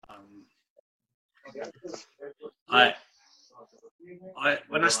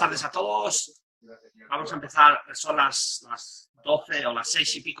Buenas tardes a todos. Vamos a empezar, son las 12 o las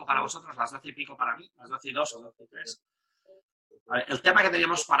 6 y pico para vosotros, las 12 y pico para mí, las 12 y 2 o 12 y 3. El tema que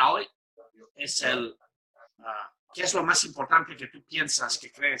teníamos para hoy es ¿qué es lo más importante que tú piensas,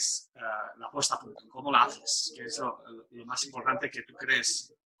 que crees la puesta a punto? ¿Cómo la haces? ¿Qué es lo más importante que tú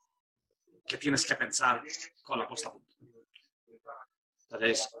crees que tienes que pensar con la puesta a punto?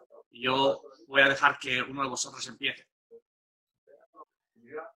 Entonces, yo voy a dejar que uno de vosotros empiece.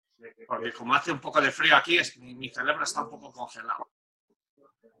 Porque como hace un poco de frío aquí, mi cerebro está un poco congelado.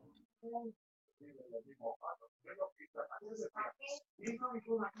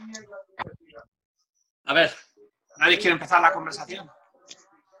 A ver, ¿nadie quiere empezar la conversación?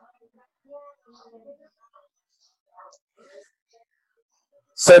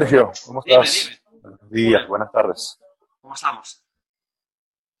 Sergio, ¿cómo estás? Dime. Buenos días, buenas tardes. ¿Cómo estamos?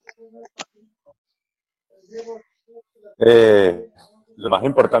 Lo más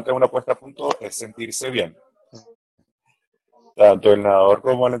importante en una puesta a punto es sentirse bien, tanto el nadador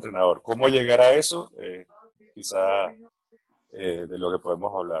como el entrenador. ¿Cómo llegar a eso? Quizá de lo que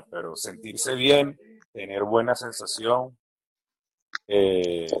podemos hablar, pero sentirse bien, tener buena sensación,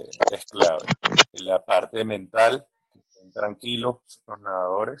 es clave. La parte mental, que estén tranquilos los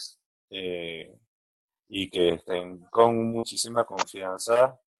nadadores y que estén con muchísima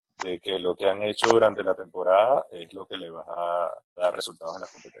confianza de que lo que han hecho durante la temporada es lo que le va a dar resultados en la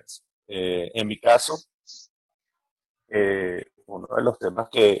competencia. En mi caso, uno de los temas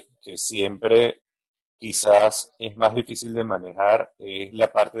que siempre quizás es más difícil de manejar es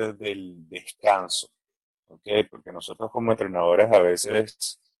la parte del descanso, ¿ok? Porque nosotros como entrenadores a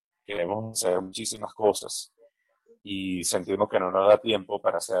veces queremos hacer muchísimas cosas y sentimos que no nos da tiempo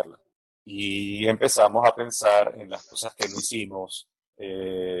para hacerlas. Y empezamos a pensar en las cosas que no hicimos,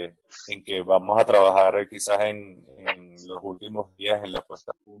 en que vamos a trabajar quizás en los últimos días en la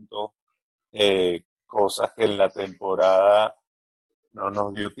puesta a punto, cosas que en la temporada no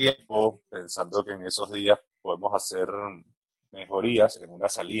nos dio tiempo, pensando que en esos días podemos hacer mejorías en una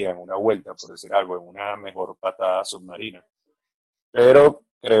salida, en una vuelta, por decir algo, en una mejor patada submarina. Pero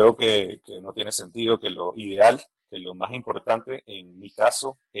creo que no tiene sentido, que lo ideal, que lo más importante en mi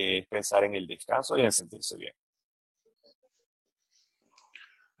caso es pensar en el descanso y en sentirse bien.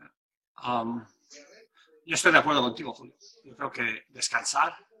 Yo estoy de acuerdo contigo, Julio. Yo creo que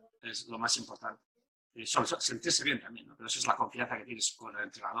descansar es lo más importante. Y sentirse bien también, ¿no? Pero eso es la confianza que tienes con el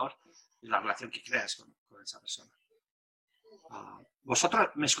entrenador y la relación que creas con esa persona. ¿Vosotros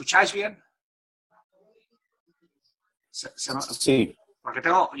me escucháis bien? Sí. Porque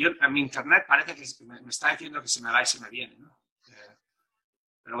yo en mi internet parece que me está diciendo que se me va y se me viene, ¿no?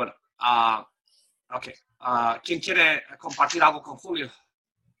 Pero bueno, ok. ¿Quién quiere compartir algo con Julio?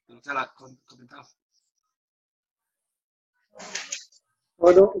 ¿Te lo ha comentado?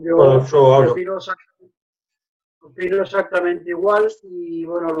 Bueno, yo opino exactamente igual y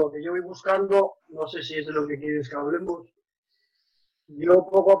bueno, lo que yo voy buscando, no sé si es de lo que quieres que hablemos. Yo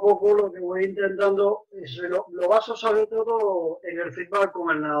poco a poco lo que voy intentando es lo baso sobre todo en el feedback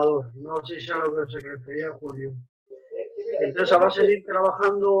con el nadador. No sé si es a lo que se refería Julio. Entonces, a base de ir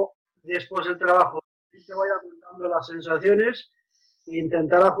trabajando después del trabajo, y te vaya contando las sensaciones e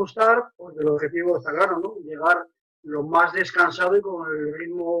intentar ajustar, porque el objetivo está claro, ¿no? Llegar lo más descansado y con el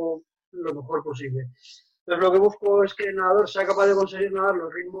ritmo lo mejor posible. Entonces, lo que busco es que el nadador sea capaz de conseguir nadar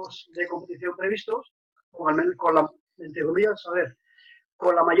los ritmos de competición previstos, con la, entre comillas,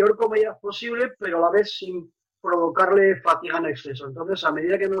 con la mayor comodidad posible, pero a la vez sin provocarle fatiga en exceso. Entonces, a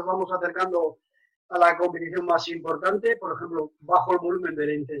medida que nos vamos acercando a la competición más importante, por ejemplo, bajo el volumen de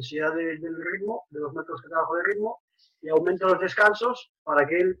la intensidad del ritmo, de los metros que trabajo de ritmo, y aumento los descansos para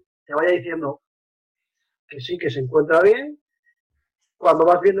que él te vaya diciendo que sí, que se encuentra bien. Cuando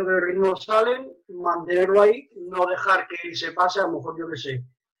vas viendo que el ritmo sale, mantenerlo ahí, no dejar que se pase, a lo mejor yo qué sé.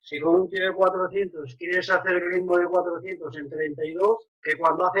 Si con un tiro de 400 quieres hacer el ritmo de 400 en 32, que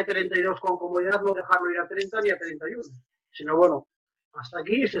cuando hace 32 con comodidad no dejarlo ir a 30 ni a 31, sino bueno, hasta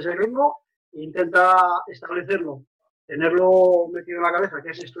aquí, este es el ritmo, intenta establecerlo, tenerlo metido en la cabeza,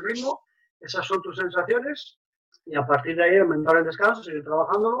 que ese es tu ritmo, esas son tus sensaciones, y a partir de ahí aumentar el descanso, seguir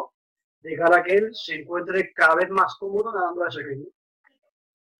trabajándolo, de cara a que él se encuentre cada vez más cómodo nadando a ese ritmo.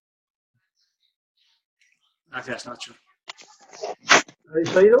 Gracias, Nacho.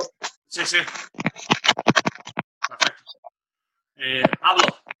 ¿Habéis oído? Sí, sí. Perfecto. Pablo,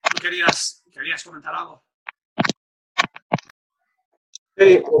 ¿tú querías comentar algo?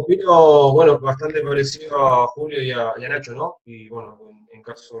 Sí, opino, bueno, bastante parecido a Julio y a Nacho, ¿no? Y bueno, en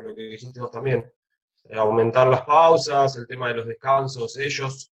caso de lo que dijiste vos también, aumentar las pausas, el tema de los descansos,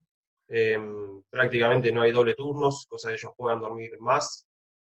 ellos Prácticamente no hay doble turnos, cosa de ellos puedan dormir más.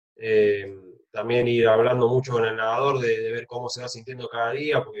 También ir hablando mucho con el nadador de ver cómo se va sintiendo cada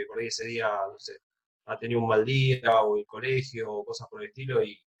día, porque por ahí ese día, no sé, ha tenido un mal día o el colegio o cosas por el estilo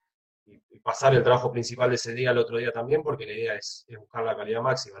y pasar el trabajo principal de ese día al otro día también, porque la idea es buscar la calidad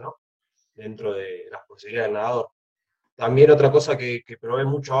máxima, ¿no? Dentro de las posibilidades del nadador. También otra cosa que probé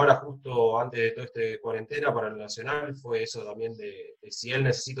mucho ahora, justo antes de toda esta cuarentena para el Nacional, fue eso también de si él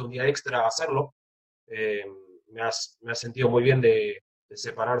necesita un día extra hacerlo. Eh, me ha sentido muy bien de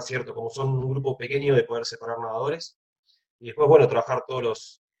separar, ¿cierto? Como son un grupo pequeño, de poder separar nadadores. Y después, bueno, trabajar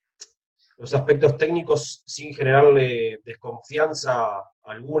todos los aspectos técnicos sin generarle desconfianza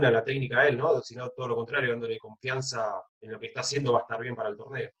alguna en la técnica a él, ¿no? Sino todo lo contrario, dándole confianza en lo que está haciendo va a estar bien para el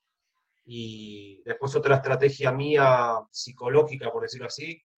torneo. Y después otra estrategia mía psicológica, por decirlo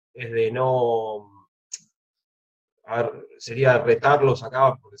así, es de no, sería retarlos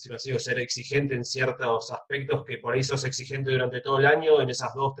acá, por decirlo así, o ser exigente en ciertos aspectos que por ahí sos exigente durante todo el año, en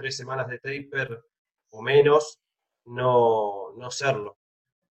esas 2, 3 semanas de taper o menos, no serlo,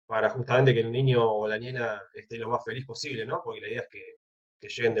 para justamente que el niño o la niña esté lo más feliz posible, ¿no? Porque la idea es que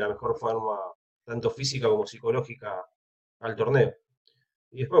lleguen de la mejor forma, tanto física como psicológica, al torneo.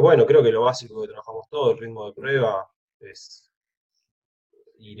 Y después, bueno, creo que lo básico que trabajamos todo, el ritmo de prueba, es,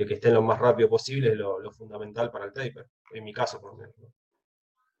 y de que estén lo más rápido posible es lo fundamental para el taper, en mi caso, por ejemplo.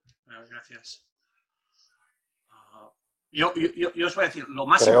 Bueno, gracias. Yo os voy a decir, lo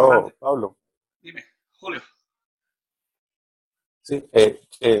más Creo, importante. Pablo, Dime, Julio. sí,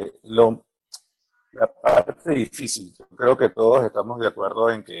 la parte difícil, yo creo que todos estamos de acuerdo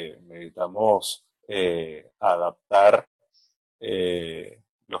en que necesitamos adaptar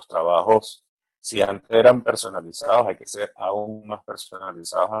los trabajos. Si antes eran personalizados, hay que ser aún más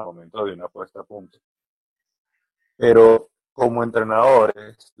personalizados al momento de una puesta a punto. Pero como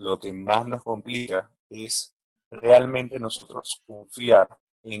entrenadores, lo que más nos complica es realmente nosotros confiar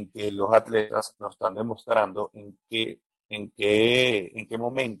en que los atletas nos están demostrando en qué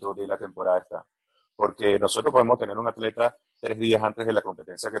momento de la temporada está. Porque nosotros podemos tener un atleta 3 días antes de la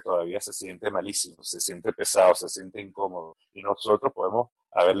competencia que todavía se siente malísimo, se siente pesado, se siente incómodo. Y nosotros podemos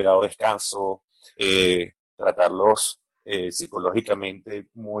haberle dado descanso, tratarlos psicológicamente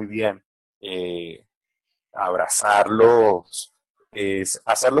muy bien. Abrazarlos,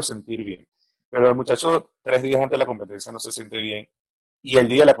 hacerlos sentir bien. Pero el muchacho 3 días antes de la competencia no se siente bien y el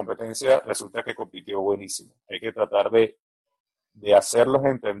día de la competencia resulta que compitió buenísimo. Hay que tratar de hacerlos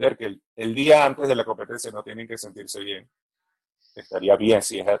entender que el día antes de la competencia no tienen que sentirse bien. Estaría bien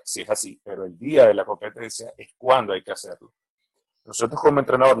si es así, pero el día de la competencia es cuando hay que hacerlo. Nosotros como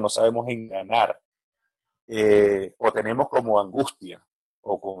entrenador no sabemos enganar o tenemos como angustia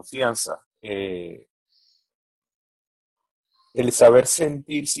o confianza el saber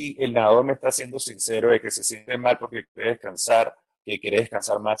sentir si el nadador me está siendo sincero de que se siente mal porque quiere descansar, que quiere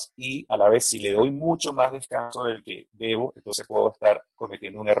descansar más y a la vez si le doy mucho más descanso del que debo, entonces puedo estar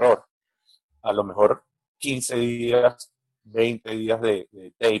cometiendo un error. A lo mejor 15 días, 20 días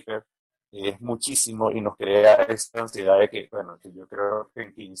de taper es muchísimo y nos crea esta ansiedad de que, bueno, que yo creo que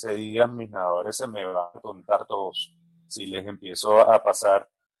en 15 días mis nadadores se me van a contar todos. Si les empiezo a pasar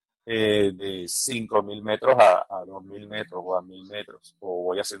de 5.000 metros a 2.000 metros o a 1.000 metros, o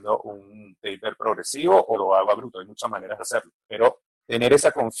voy haciendo un taper progresivo o lo hago a bruto. Hay muchas maneras de hacerlo, pero tener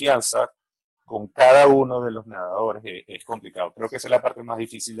esa confianza con cada uno de los nadadores es complicado. Creo que esa es la parte más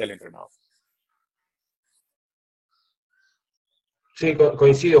difícil del entrenador. Sí,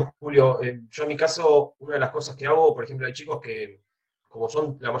 coincido, Julio. Yo en mi caso, una de las cosas que hago, por ejemplo, hay chicos que, como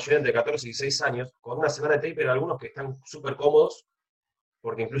son la mayoría entre 14 y 16 años, con una semana de taper, algunos que están súper cómodos,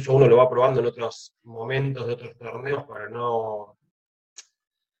 porque incluso uno lo va probando en otros momentos de otros torneos para no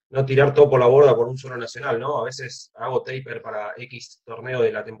tirar todo por la borda por un solo nacional, ¿no? A veces hago taper para X torneo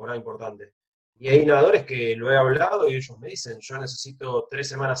de la temporada importante. Y hay nadadores que lo he hablado y ellos me dicen, yo necesito 3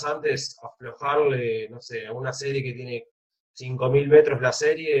 semanas antes aflojarle, no sé, a una serie que tiene 5.000 metros la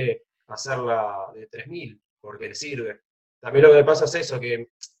serie, hacerla de 3.000, porque le sirve. También lo que me pasa es eso,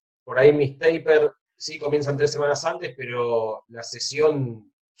 que por ahí mis taper sí comienzan 3 semanas antes, pero la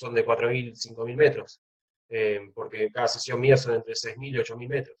sesión son de 4.000, 5.000 metros, porque cada sesión mía son entre 6.000 y 8.000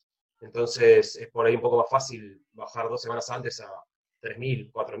 metros. Entonces es por ahí un poco más fácil bajar 2 semanas antes a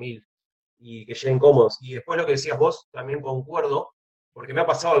 3.000, 4.000 y que lleguen cómodos. Y después lo que decías vos, también concuerdo, porque me ha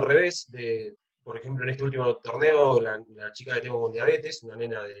pasado al revés, por ejemplo, en este último torneo, la chica que tengo con diabetes, una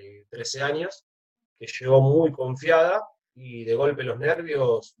nena de 13 años, que llegó muy confiada y de golpe los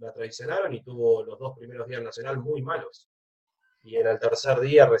nervios la traicionaron y tuvo los 2 primeros días nacional muy malos. Y en el tercer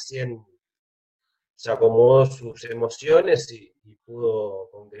día recién se acomodó sus emociones y pudo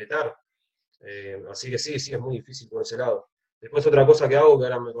concretar. Así que sí, es muy difícil por ese lado. Después otra cosa que hago, que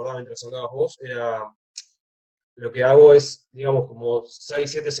ahora me acordaba mientras hablabas vos, era lo que hago es, digamos, como 6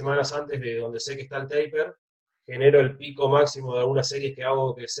 7 semanas antes de donde sé que está el taper, genero el pico máximo de algunas series que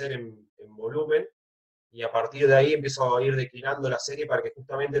hago crecer en volumen, y a partir de ahí empiezo a ir declinando la serie para que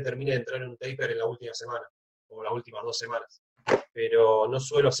justamente termine de entrar en un taper en la última semana, o las últimas 2 semanas. Pero no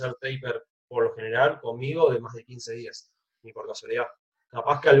suelo hacer taper por lo general conmigo de más de 15 días, ni por casualidad.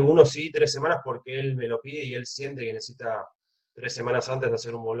 Capaz que algunos sí, 3 semanas, porque él me lo pide y él siente que necesita 3 semanas antes de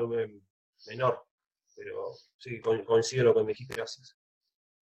hacer un volumen menor. Pero sí, coincido en lo que me dijiste, gracias.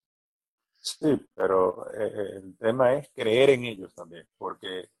 Sí, pero el tema es creer en ellos también,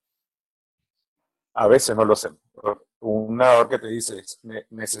 porque a veces no lo hacemos. Un nadador que te dice,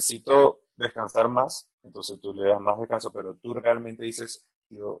 necesito descansar más, entonces tú le das más descanso, pero tú realmente dices,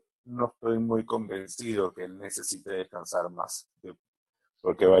 yo no estoy muy convencido que él necesite descansar más,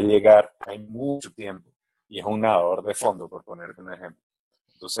 porque va a llegar, hay mucho tiempo, y es un nadador de fondo, por ponerte un ejemplo.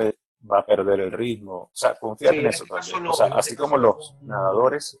 Entonces va a perder el ritmo. O sea, confíate Sí, en en eso este caso también. O no, sea, en este así como caso los no,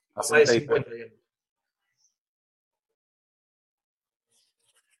 nadadores no más hacen de taper. 50, digamos.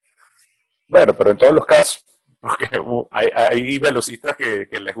 Bueno, pero en todos los casos, porque hay velocistas que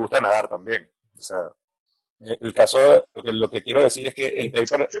les gusta nadar también. O sea, el caso, lo que quiero decir es que el Sí,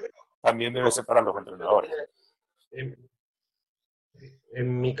 taper yo creo también debe ser para los que lo que entrenadores. tiene,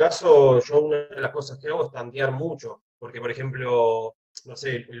 en mi caso, yo una de las cosas que hago es tantear mucho, porque por ejemplo, no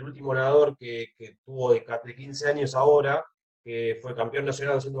sé, el último nadador que tuvo de 15 años ahora, que fue campeón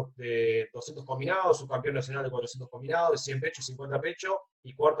nacional de 200 combinados, subcampeón nacional de 400 combinados, de 100 pecho, 50 pecho,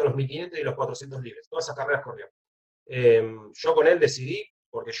 y cuarto en los 1500 y los 400 libres. Todas esas carreras corrió. Yo con él decidí,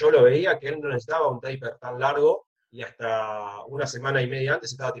 porque yo lo veía, que él no necesitaba un taper tan largo, y hasta una semana y media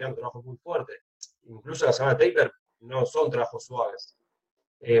antes estaba tirando trabajos muy fuertes. Incluso la semana de taper no son trabajos suaves.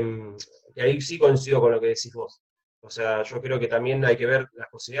 Eh, que ahí sí coincido con lo que decís vos. O sea, yo creo que también hay que ver las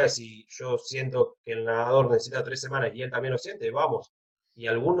posibilidades. Si yo siento que el nadador necesita 3 semanas y él también lo siente, vamos. Y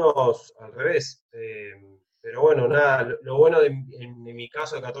algunos al revés. Pero bueno, nada, lo bueno en mi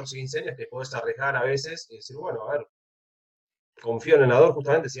caso de 14 15 años es que podés arriesgar a veces y decir, bueno, a ver, confío en el nadador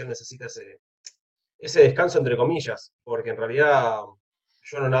justamente si él necesita ese descanso entre comillas, porque en realidad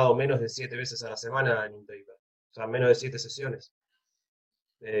yo no nado menos de 7 veces a la semana en un taper. O sea, menos de 7 sesiones.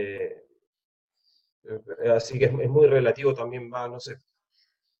 Eh, Así que es muy relativo también, va, no sé.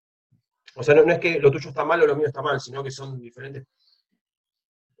 O sea, no es que lo tuyo está mal o lo mío está mal, sino que son diferentes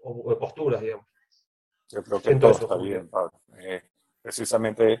posturas, digamos. Yo creo que Siento todo eso, está Julio. bien, Pablo.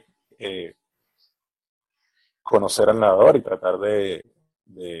 Precisamente conocer al nadador y tratar de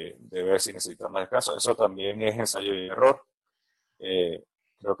ver si necesita más descanso. Eso también es ensayo y error. Eh,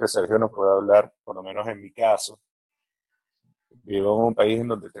 Creo que Sergio nos puede hablar, por lo menos en mi caso. Vivo en un país en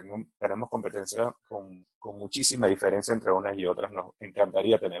donde tenemos competencias con muchísima diferencia entre unas y otras. Nos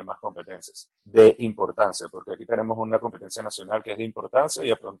encantaría tener más competencias de importancia, porque aquí tenemos una competencia nacional que es de importancia y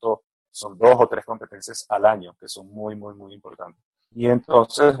de pronto son 2 o 3 competencias al año que son muy, muy, muy importantes. Y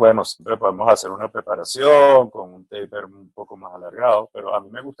entonces, bueno, siempre podemos hacer una preparación con un taper un poco más alargado, pero a mí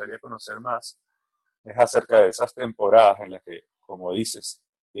me gustaría conocer más es acerca de esas temporadas en las que, como dices,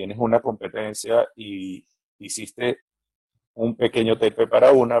 tienes una competencia y hiciste un pequeño TP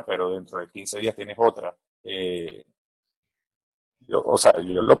para una, pero dentro de 15 días tienes otra. Eh, o sea,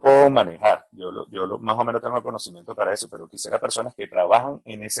 yo lo puedo manejar, más o menos tengo el conocimiento para eso, pero quisiera personas que trabajan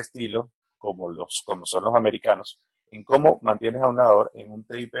en ese estilo, como son los americanos, en cómo mantienes a un nadador en un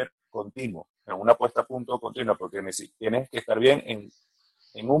taper continuo, en una puesta a punto continua, porque tienes que estar bien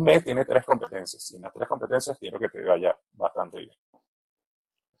en un mes, tienes 3 competencias, y en las 3 competencias quiero que te vaya bastante bien.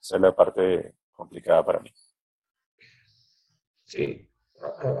 Esa es la parte complicada para mí. Sí,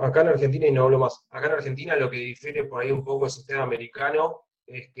 acá en Argentina, y no hablo más, acá en Argentina lo que difiere por ahí un poco del sistema americano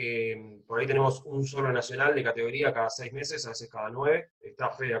es que por ahí tenemos un solo nacional de categoría cada 6 meses, a veces cada 9.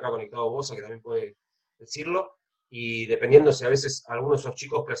 Está Fede acá conectado a Bosa, que también puede decirlo. Y dependiendo si a veces algunos de esos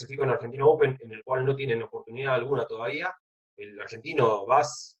chicos clasifican en Argentino Open, en el cual no tienen oportunidad alguna todavía, el argentino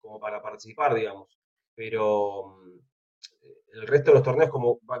vas como para participar, digamos. Pero el resto de los torneos,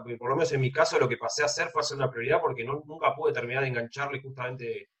 como por lo menos en mi caso, lo que pasé a hacer fue hacer una prioridad porque nunca pude terminar de engancharle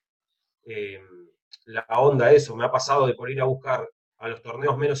justamente eh, la onda a eso. Me ha pasado de por ir a buscar a los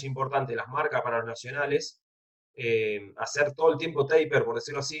torneos menos importantes las marcas para los nacionales, hacer todo el tiempo taper, por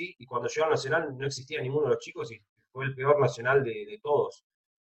decirlo así, y cuando llegó al nacional no existía ninguno de los chicos y fue el peor nacional de todos.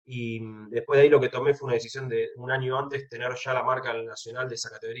 Y después de ahí lo que tomé fue una decisión de un año antes tener ya la marca nacional de esa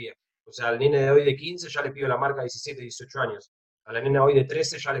categoría. O sea, al nene de hoy de 15 ya le pido la marca de 17, 18 años. A la nena hoy de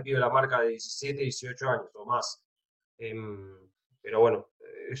 13 ya le pido la marca de 17, 18 años o más. Pero bueno,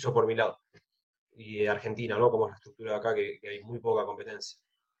 eso por mi lado. y Argentina, ¿no? Como es la estructura de acá, que hay muy poca competencia.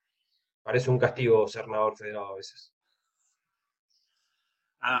 Parece un castigo ser nadador federado a veces.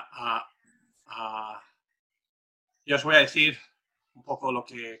 Yo os voy a decir un poco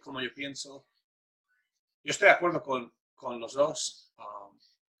cómo yo pienso. Yo estoy de acuerdo con los dos.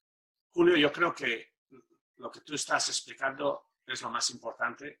 Julio, yo creo que lo que tú estás explicando es lo más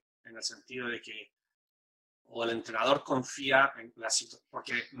importante en el sentido de que o el entrenador confía en la situación,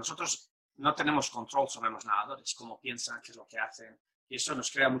 porque nosotros no tenemos control sobre los nadadores, cómo piensan, qué es lo que hacen, y eso nos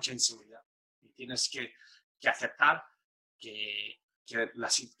crea mucha inseguridad. Y tienes que aceptar que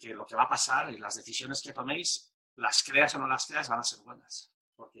lo que va a pasar y las decisiones que toméis, las creas o no las creas, van a ser buenas.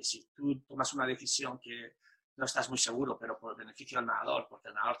 Porque si tú tomas una decisión que no estás muy seguro, pero por el beneficio del nadador, porque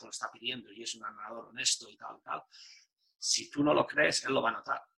el nadador te lo está pidiendo y es un nadador honesto y tal, si tú no lo crees, él lo va a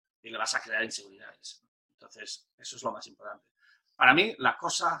notar y le vas a crear inseguridades. Entonces, eso es lo más importante. Para mí, la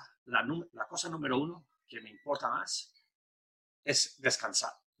cosa número uno que me importa más es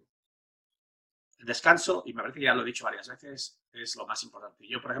descansar. El descanso, y me parece que ya lo he dicho varias veces, es lo más importante.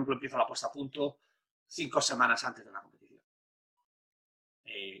 Yo, por ejemplo, empiezo la puesta a punto 5 semanas antes de la competición.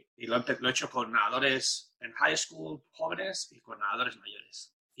 Y lo he hecho con nadadores en high school, jóvenes, y con nadadores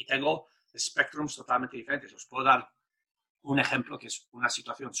mayores. Y tengo spectrums totalmente diferentes. Os puedo dar un ejemplo que es una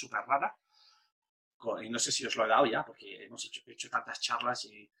situación súper rara. Y no sé si os lo he dado ya, porque hemos hecho tantas charlas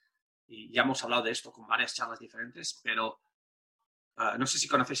y ya hemos hablado de esto con varias charlas diferentes, pero no sé si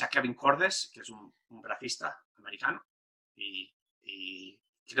conocéis a Kevin Cordes, que es un bracista americano, y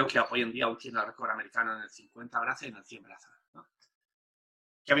creo que hoy en día aún tiene el récord americano en el 50 braza y en el 100 braza, ¿no?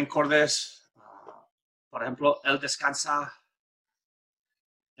 Kevin Cordes, por ejemplo, él descansa.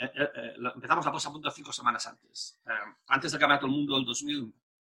 Empezamos la puesta a punto 5 semanas antes. Antes del Campeonato del Mundo del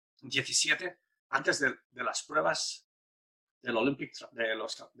 2017, antes de las pruebas del Olympic, de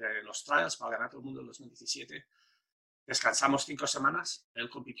los trials para el Campeonato del Mundo del 2017, descansamos 5 semanas. Él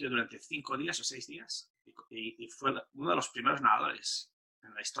compitió durante 5 días o 6 días y fue uno de los primeros nadadores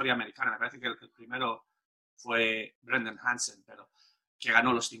en la historia americana. Me parece que el primero fue Brendan Hansen, pero que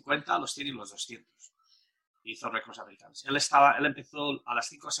ganó los 50, los 100 y los 200. Hizo récords americanos. Él empezó a las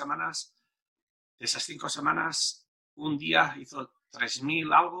 5 semanas. De esas 5 semanas, un día hizo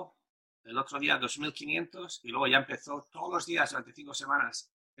 3.000 algo, el otro día 2.500 y luego ya empezó todos los días durante 5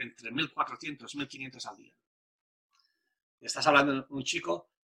 semanas entre 1.400 y 1.500 al día. Estás hablando de un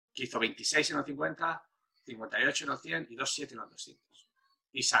chico que hizo 26 en el 50, 58 en el 100 y 2.7 en el 200.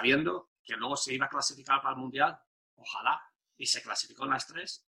 Y sabiendo que luego se iba a clasificar para el Mundial, ojalá, y se clasificó en las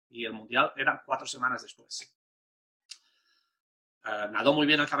 3 y el Mundial eran 4 semanas después. Nadó muy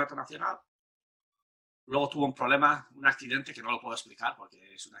bien el Campeonato Nacional. Luego tuvo un problema, un accidente que no lo puedo explicar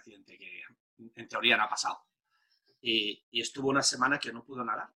porque es un accidente que en teoría no ha pasado. Y estuvo una semana que no pudo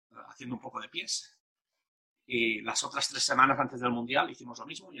nadar, haciendo un poco de pies. Y las otras 3 semanas antes del Mundial hicimos lo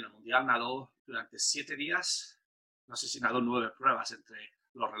mismo y en el Mundial nadó durante 7 días, no sé si nadó 9 pruebas entre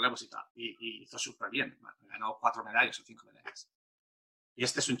los relevos y tal. Y hizo súper bien, ganó 4 medallas o 5 medallas. Y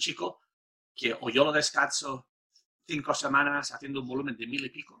este es un chico que o yo lo descanso 5 semanas haciendo un volumen de 1.000 y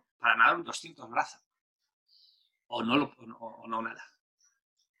pico para nadar un 200 braza. O no nada.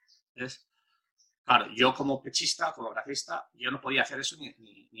 ¿Ves? Claro, yo como pechista, como bracista, yo no podía hacer eso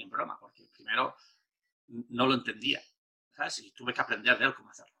ni en broma, porque primero no lo entendía, ¿sabes? Y tuve que aprender de él cómo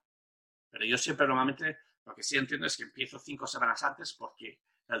hacerlo. Pero yo siempre normalmente lo que sí entiendo es que empiezo 5 semanas antes porque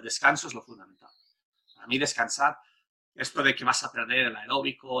el descanso es lo fundamental. A mí descansar, esto de que vas a perder el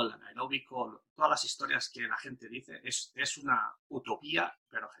anaeróbico, todas las historias que la gente dice, es una utopía,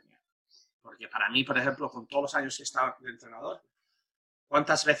 pero genial. Porque para mí, por ejemplo, con todos los años que he estado de entrenador,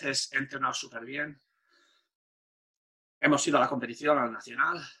 ¿cuántas veces he entrenado súper bien? Hemos ido a la competición, al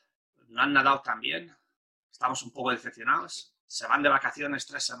nacional, no han nadado tan bien, estamos un poco decepcionados, se van de vacaciones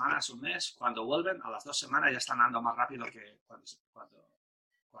 3 semanas, un mes, cuando vuelven, a las 2 semanas ya están nadando más rápido que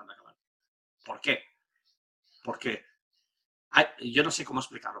cuando acaban. ¿Por qué? Porque yo no sé cómo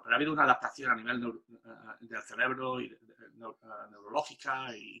explicarlo, pero ha habido una adaptación a nivel del cerebro y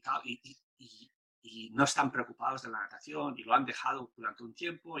neurológica y tal, y no están preocupados de la natación y lo han dejado durante un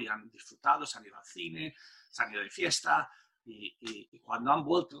tiempo y han disfrutado, se han ido al cine, se han ido de fiesta y cuando han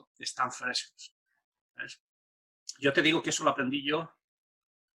vuelto están frescos. ¿Ves? Yo te digo que eso lo aprendí yo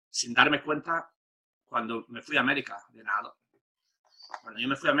sin darme cuenta cuando me fui a América de nadador. Cuando yo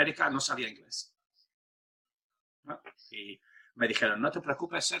me fui a América no sabía inglés, ¿no? Y me dijeron, no te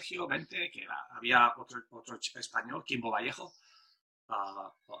preocupes, Sergio, vente, que había otro español, Kimbo Vallejo,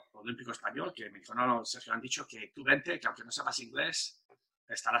 olímpico español, que me dijo, no, Sergio, han dicho que tú vente, que aunque no sepas inglés,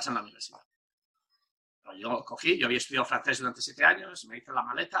 estarás en la universidad. Pero yo cogí, yo había estudiado francés durante 7 años, me hice la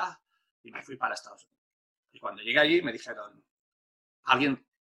maleta, y me fui para Estados Unidos. Y cuando llegué allí me dijeron, alguien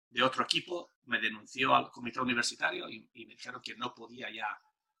de otro equipo me denunció al comité universitario y me dijeron que no podía ya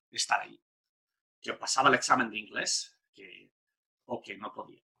estar allí, que pasaba el examen de inglés o que no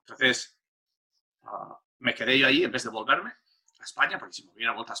podía. Entonces, me quedé yo allí en vez de volverme a España, porque si me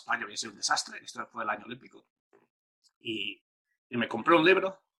hubiera vuelto a España hubiera sido un desastre. Esto fue el año olímpico. Y me compré un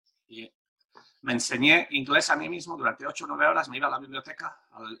libro y me enseñé inglés a mí mismo durante 8 o 9 horas. Me iba a la biblioteca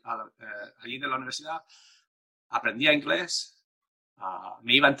allí de la universidad, aprendía inglés,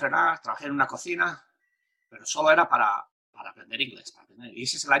 me iba a entrenar, trabajé en una cocina, pero solo era para aprender inglés. Y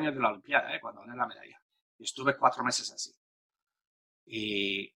ese es el año de la Olimpiada, cuando gané la medalla. Y estuve 4 meses así.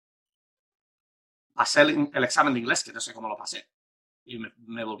 Y pasé el examen de inglés, que no sé cómo lo pasé. Y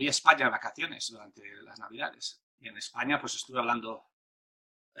me volví a España de vacaciones durante las Navidades. Y en España pues estuve hablando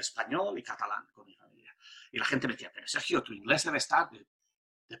español y catalán con mi familia. Y la gente me decía, pero Sergio, tu inglés debe estar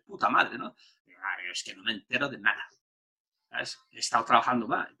de puta madre, ¿no? Y, es que no me entero de nada. ¿Sabes? He estado trabajando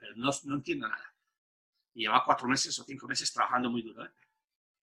mal, pero no entiendo nada. Y llevaba 4 meses o 5 meses trabajando muy duro.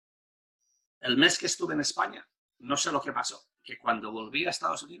 El mes que estuve en España, no sé lo que pasó, que cuando volví a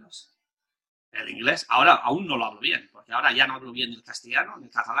Estados Unidos, el inglés, ahora aún no lo hablo bien, porque ahora ya no hablo bien ni el castellano, ni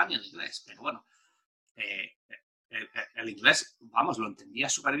el catalán, ni el inglés, pero bueno, el inglés, vamos, lo entendía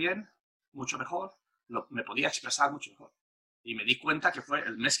súper bien, mucho mejor, me podía expresar mucho mejor. Y me di cuenta que fue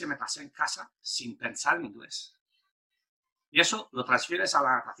el mes que me pasé en casa sin pensar en inglés. Y eso lo transfieres a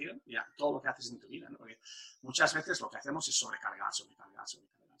la natación y a todo lo que haces en tu vida, ¿no? Porque muchas veces lo que hacemos es sobrecargar.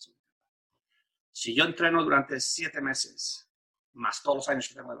 Si yo entreno durante 7 meses, más todos los años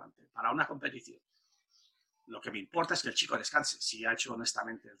que tengo delante, para una competición, lo que me importa es que el chico descanse, si ha hecho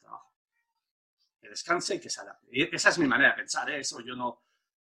honestamente el trabajo. Que descanse y que se adapte. Y esa es mi manera de pensar, ¿eh? Eso yo no... O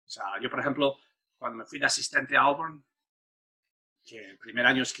sea, yo, por ejemplo, cuando me fui de asistente a Auburn, que el primer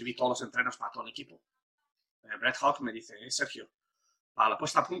año escribí todos los entrenos para todo el equipo, Brett Hawk me dice, Sergio, para la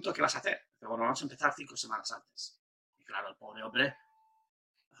puesta a punto, ¿qué vas a hacer? Dice, bueno, vamos a empezar 5 semanas antes. Y claro, el pobre hombre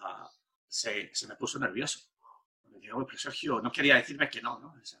se me puso nervioso. Me dijo, pero Sergio, no quería decirme que no,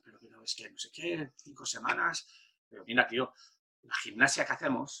 ¿no? O sea, pero es que no sé qué, 5 semanas. Pero mira, tío, la gimnasia que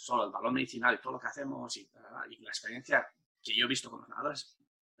hacemos, solo el balón medicinal y todo lo que hacemos y la experiencia que yo he visto con los nadadores,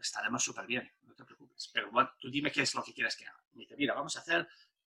 estaremos súper bien, no te preocupes. Pero bueno, tú dime qué es lo que quieres que haga. Me dice, mira, vamos a hacer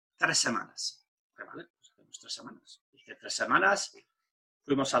 3 semanas. Vale, pues hacemos 3 semanas. Hice 3 semanas,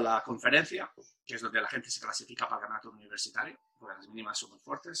 fuimos a la conferencia, que es donde la gente se clasifica para ganar todo universitario, porque las mínimas son muy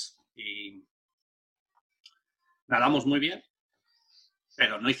fuertes, y nadamos muy bien,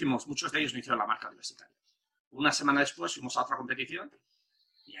 pero no hicimos, muchos de ellos no hicieron la marca universitaria. Una semana después fuimos a otra competición,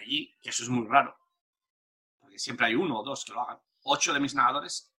 y allí, que eso es muy raro, porque siempre hay 1 o 2 que lo hagan, 8 de mis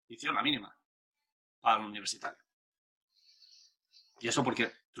nadadores hicieron la mínima para el universitario. Y eso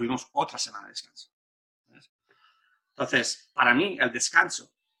porque tuvimos otra semana de descanso. ¿Ves? Entonces, para mí, el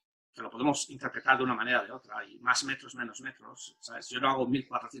descanso, que lo podemos interpretar de una manera o de otra, y más metros, menos metros, ¿sabes? Yo no hago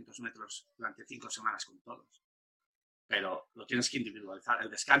 1400 metros durante 5 semanas con todos, pero lo tienes que individualizar. El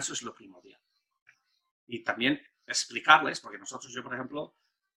descanso es lo primordial. Y también explicarles, porque yo, por ejemplo,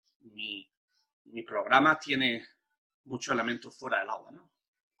 mi programa tiene mucho elemento fuera del agua, ¿no?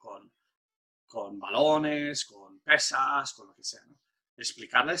 Con balones, con pesas, con lo que sea, ¿no?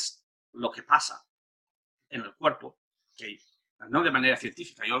 Explicarles lo que pasa en el cuerpo, que no de manera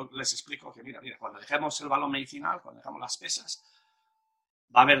científica. Yo les explico que, mira, cuando dejemos el balón medicinal, cuando dejamos las pesas,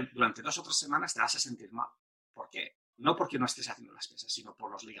 va a haber durante 2 o 3 semanas te vas a sentir mal. ¿Por qué? No porque no estés haciendo las pesas, sino por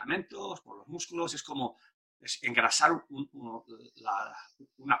los ligamentos, por los músculos. Es como engrasar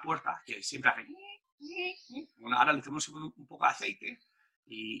una puerta que siempre hace... Ahora le hacemos un poco de aceite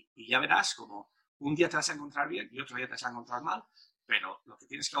y ya verás como un día te vas a encontrar bien y otro día te vas a encontrar mal, pero lo que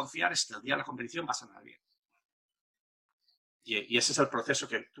tienes que confiar es que el día de la competición vas a andar bien. Y ese es el proceso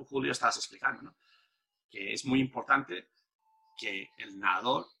que tú, Julio, estabas explicando, ¿no? Que es muy importante que el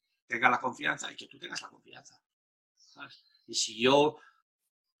nadador tenga la confianza y que tú tengas la confianza, ¿sabes? Y si yo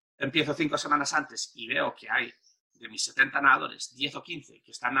empiezo 5 semanas antes y veo que hay de mis 70 nadadores 10 o 15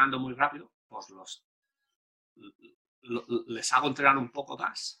 que están nadando muy rápido, pues les hago entrenar un poco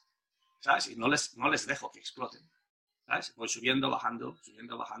más, ¿sabes? Y no les dejo que exploten, ¿sabes? Voy subiendo, bajando,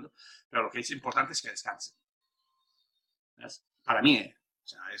 pero lo que es importante es que descansen. ¿Ves? Para mí, o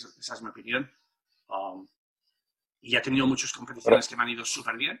sea, esa es mi opinión. Y he tenido muchas competiciones que me han ido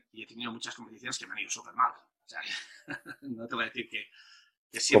súper bien y he tenido muchas competiciones que me han ido súper mal. O sea, no te voy a decir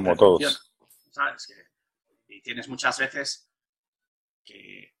que siempre como funciona, todos. ¿sabes? Y tienes muchas veces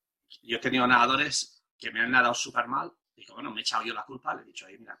que yo he tenido nadadores que me han nadado súper mal y que, bueno, me he echado yo la culpa, le he dicho,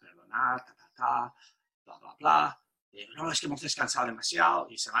 mira, perdonar, bla, bla, bla. No, es que hemos descansado demasiado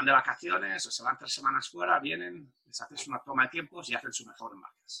y se van de vacaciones o se van 3 semanas fuera, vienen, les haces una toma de tiempos y hacen su mejor en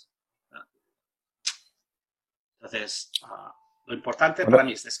marcas. Entonces, lo importante para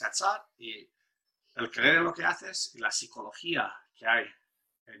mí es descansar y el creer en lo que haces y la psicología que hay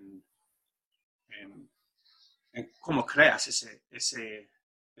en cómo creas ese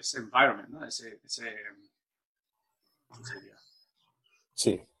environment, ¿no? ¿cómo se diría?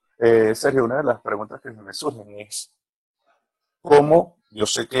 Sí. Sergio, una de las preguntas que me surgen es, ¿cómo? Yo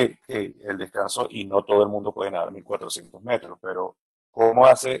sé que el descanso, y no todo el mundo puede nadar 1400 metros, pero ¿cómo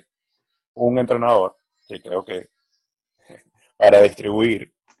hace un entrenador, que creo que para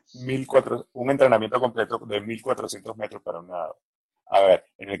distribuir un entrenamiento completo de 1400 metros para un nadador? A ver,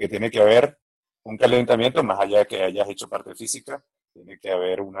 en el que tiene que haber un calentamiento, más allá de que hayas hecho parte física, tiene que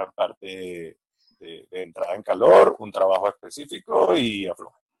haber una parte de entrada en calor, un trabajo específico y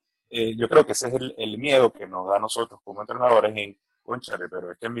afloja. Yo creo que ese es el miedo que nos da a nosotros como entrenadores en, cónchale,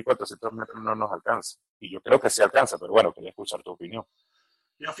 pero es que en 1400 metros no nos alcanza. Y yo creo que sí alcanza, pero bueno, quería escuchar tu opinión.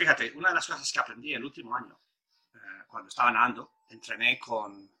 Yo, fíjate, una de las cosas que aprendí el último año, cuando estaba nadando,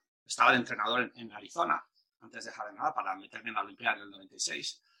 estaba de entrenador en Arizona, antes de dejar de nadar, para meterme en la Olimpiada en el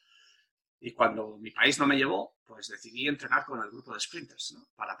 96. Y cuando mi país no me llevó, pues decidí entrenar con el grupo de sprinters, ¿no?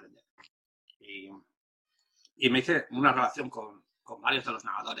 Para aprender. Y me hice una relación con varios de los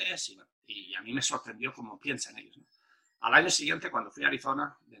nadadores y a mí me sorprendió cómo piensan ellos, ¿no? Al año siguiente, cuando fui a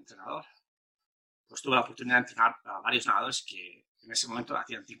Arizona de entrenador, pues tuve la oportunidad de entrenar a varios nadadores que en ese momento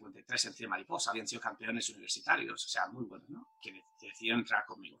hacían 53 en 100 mariposa, habían sido campeones universitarios, o sea, muy buenos, ¿no? Que decidieron entrenar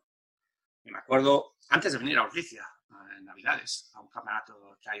conmigo. Y me acuerdo, antes de venir a Ordicia, en Navidades, a un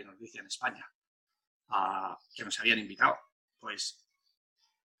campeonato que hay en Ordicia, en España, que nos habían invitado, pues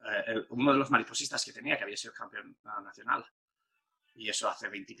uno de los mariposistas que tenía, que había sido campeón nacional, y eso hace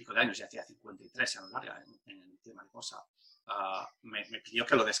 20 y pico de años, ya hacía 53 en larga en 100 mariposa, me pidió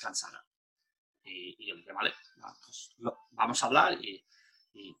que lo descansara. Y yo le dije, vale, pues vamos a hablar y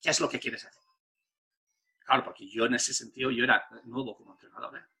 ¿qué es lo que quieres hacer? Claro, porque yo en ese sentido, yo era nuevo como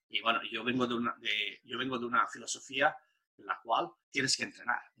entrenador, ¿eh? Y bueno, yo vengo de una filosofía en la cual tienes que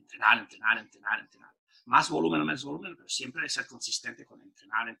entrenar. Más volumen o menos volumen, pero siempre ser consistente con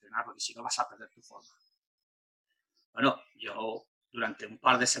entrenar, porque si no vas a perder tu forma. Bueno, yo durante un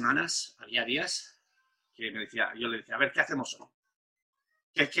par de semanas, había días que yo le decía, a ver, ¿qué hacemos hoy?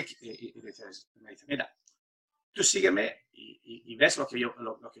 Y me dice, mira, tú sígueme y ves lo que yo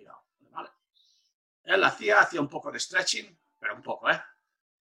hago. ¿Vale? Él hacía un poco de stretching, pero un poco, ¿eh?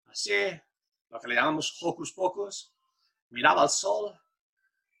 Así, lo que le llamamos hocus pocus, miraba al sol,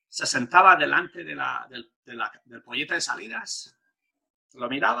 se sentaba delante del pollete de salidas, lo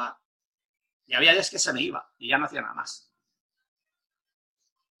miraba y había días que se me iba y ya no hacía nada más.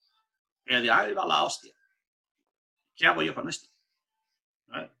 Y yo decía, ahí va la hostia. ¿Qué hago yo con esto?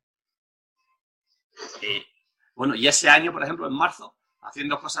 ¿No? Bueno, y ese año, por ejemplo, en marzo,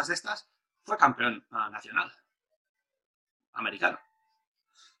 haciendo cosas de estas, fue campeón nacional americano.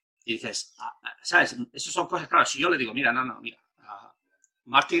 Y dices, ¿sabes? Esas son cosas, claro, si yo le digo, mira, mira,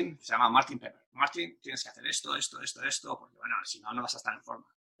 Martin, se llama Martin Pepper, Martin, tienes que hacer esto, porque bueno, si no, no vas a estar en forma.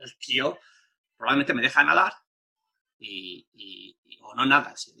 El tío probablemente me deja nadar o no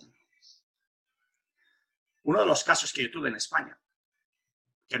nada. ¿Sí? Uno de los casos que yo tuve en España,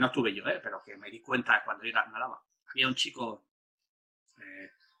 que no tuve yo, pero que me di cuenta cuando yo nadaba, había un chico,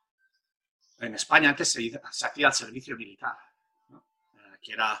 en España antes se hacía el servicio militar, ¿no?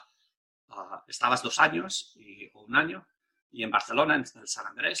 Que era, estabas 2 años o 1 año, y en Barcelona, en el San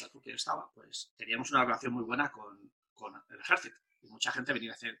Andrés, la club que yo estaba, pues teníamos una relación muy buena con el ejército. Y mucha gente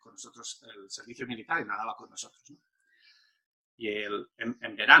venía a hacer con nosotros el servicio militar y nadaba con nosotros, ¿no? Y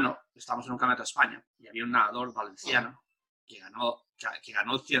en verano estábamos en un campeonato de España y había un nadador valenciano que ganó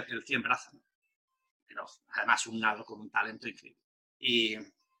el 100 braza, ¿no? Pero además un nadador con un talento increíble.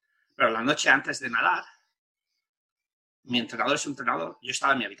 Pero la noche antes de nadar, mi entrenador es un entrenador, yo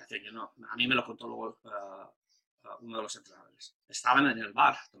estaba en mi habitación, a mí me lo contó luego uno de los entrenadores. Estaban en el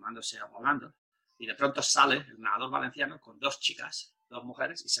bar tomándose, hablando, y de pronto sale el nadador valenciano con 2 chicas, 2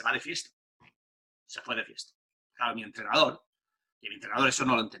 mujeres, y se va de fiesta. Se fue de fiesta. Claro, mi entrenador eso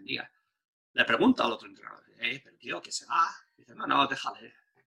no lo entendía. Le pregunta al otro entrenador, pero tío, que se va. Dice, no,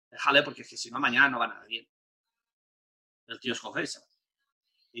 déjale, porque es que si no mañana no va a nadar bien. El tío escoge eso.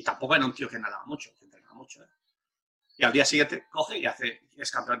 Y tampoco era un tío que nadaba mucho, que entrenaba mucho, ¿eh? Y al día siguiente coge y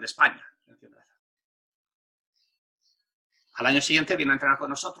es campeón de España. Al año siguiente viene a entrenar con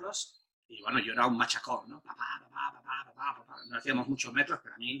nosotros y bueno, yo era un machacón, ¿no? Papá. No hacíamos muchos metros,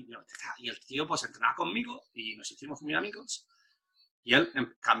 pero y el tío pues entrenaba conmigo y nos hicimos muy amigos y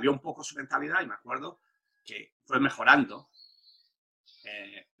él cambió un poco su mentalidad y me acuerdo que fue mejorando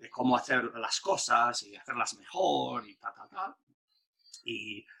de cómo hacer las cosas y hacerlas mejor y tal.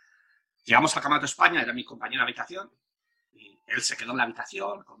 Y llegamos al Campeonato de España, era mi compañero de habitación, y él se quedó en la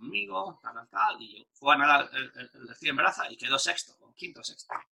habitación conmigo, y yo fue a nadar el 100 braza y quedó sexto, o quinto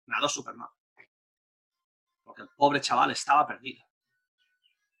sexto. Nadó súper mal. Porque el pobre chaval estaba perdido.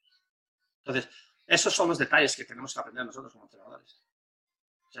 Entonces, esos son los detalles que tenemos que aprender nosotros como entrenadores.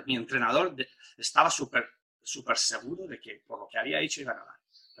 O sea, mi entrenador estaba súper seguro de que por lo que había hecho iba a nadar.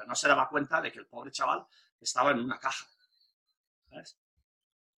 Pero no se daba cuenta de que el pobre chaval estaba en una caja. ¿Sabes?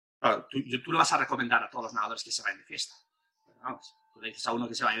 Claro, tú le vas a recomendar a todos los nadadores que se vayan de fiesta. Pero vamos, tú le dices a uno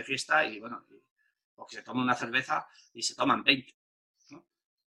que se vaya de fiesta y bueno, o que se tome una cerveza y se toman 20. ¿No?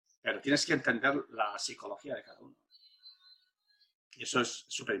 Pero tienes que entender la psicología de cada uno. Y eso es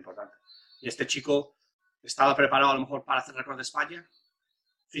súper importante. Y este chico estaba preparado a lo mejor para hacer récord de España,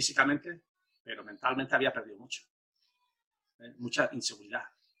 físicamente, pero mentalmente había perdido mucho. Mucha inseguridad.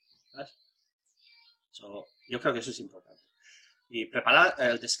 ¿Sabes? Yo creo que eso es importante. Y preparar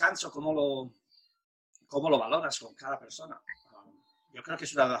el descanso, ¿cómo lo valoras con cada persona? Yo creo que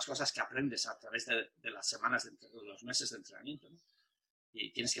es una de las cosas que aprendes a través de las semanas, de los meses de entrenamiento, ¿no?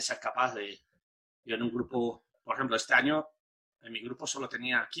 Y tienes que ser capaz de... Yo en un grupo, por ejemplo, este año, en mi grupo solo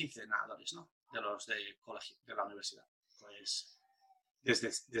tenía 15 nadadores, ¿no? De los de colegio, de la universidad. Pues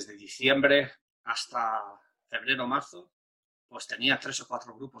desde diciembre hasta febrero o marzo, pues tenía 3 o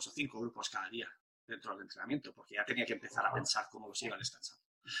 4 grupos o 5 grupos cada día dentro del entrenamiento, porque ya tenía que empezar a pensar cómo los iba a descansar.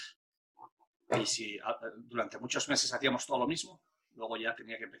 Y si durante muchos meses hacíamos todo lo mismo, luego ya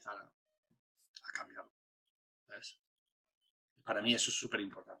tenía que empezar a cambiarlo. ¿Sabes? Para mí eso es súper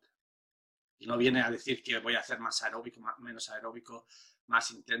importante. Y no viene a decir que voy a hacer más aeróbico, menos aeróbico,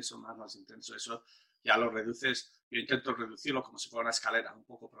 más intenso, más intenso. Eso ya lo reduces. Yo intento reducirlo como si fuera una escalera, un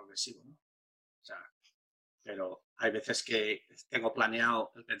poco progresivo, ¿no? O sea, pero hay veces que tengo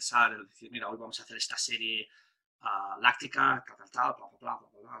planeado el pensar, el decir, mira, hoy vamos a hacer esta serie láctica, bla, bla,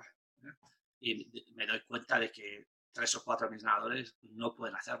 bla, ¿eh? Y me doy cuenta de que 3 o 4 de mis nadadores no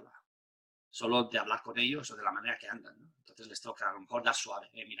pueden hacerla. Solo de hablar con ellos o de la manera que andan, ¿no? Entonces les toca a lo mejor dar suave.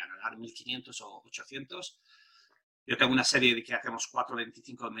 Mira, nadar 1500 o 800. Yo tengo una serie de que hacemos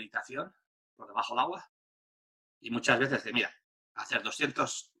 4.25 de meditación por debajo del agua. Y muchas veces de, mira, hacer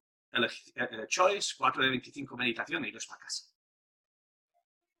 200 choice, 4 de 25 meditación e iros para casa.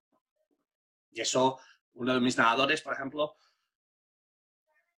 Y eso, uno de mis nadadores, por ejemplo,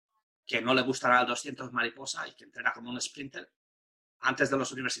 que no le gusta nadar 200 mariposa y que entrena como un sprinter, antes de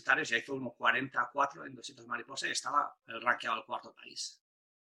los universitarios ya hizo unos 44 en 200 mariposa y estaba el rankeado al 4º país.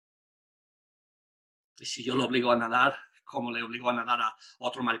 Y si yo lo obligo a nadar, como le obligo a nadar a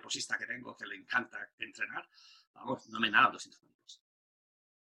otro mariposista que tengo que le encanta entrenar, vamos, no me nada 200 mariposas.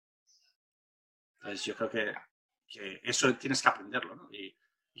 Entonces yo creo que eso tienes que aprenderlo, ¿no? Y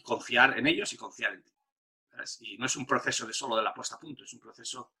confiar en ellos y confiar en ti. ¿Sabes? Y no es un proceso de solo de la puesta a punto, es un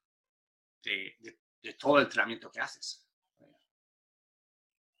proceso de todo el entrenamiento que haces.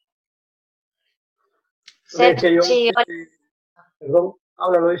 Perdón,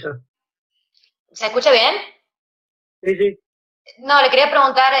 háblalo, Isa. ¿Se escucha bien? Sí. No, le quería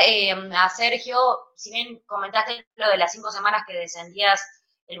preguntar a Sergio, si bien comentaste lo de las 5 semanas que descendías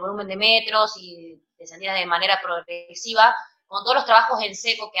el volumen de metros y descendías de manera progresiva, con todos los trabajos en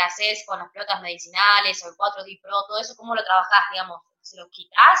seco que haces con las pelotas medicinales o el 4D Pro, todo eso, ¿cómo lo trabajás, digamos? ¿Se lo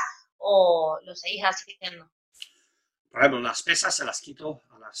quitas o lo seguís haciendo? Por ejemplo, las pesas se las quito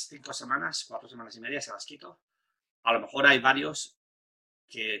a las 5 semanas, 4 semanas y media se las quito. A lo mejor hay varios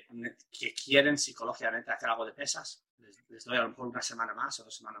que quieren psicológicamente hacer algo de pesas. Les doy a lo mejor 1 semana más o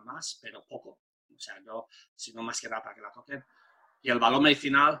 2 semanas más, pero poco. O sea, no, sino más que nada para que la toquen. Y el balón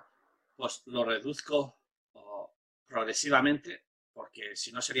medicinal, pues lo reduzco progresivamente, porque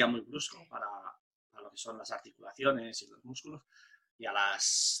si no sería muy brusco para lo que son las articulaciones y los músculos. Y a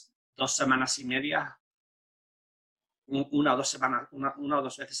las 2 semanas y media, una o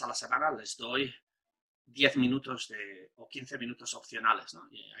dos veces a la semana les doy 10 minutos o 15 minutos opcionales, ¿no?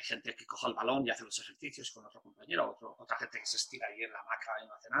 Y hay gente que coge el balón y hace los ejercicios con otro compañero, otra gente que se estira ahí en la hamaca y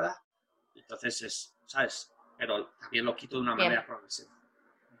no hace nada. Entonces, ¿sabes? Pero también lo quito de una manera progresiva.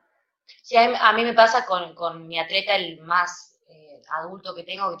 Sí, a mí me pasa con mi atleta, el más adulto que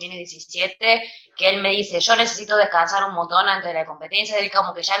tengo, que tiene 17, que él me dice, yo necesito descansar un montón antes de la competencia. Él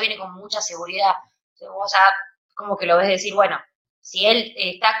como que ya viene con mucha seguridad. O sea, como que lo ves decir, bueno, si él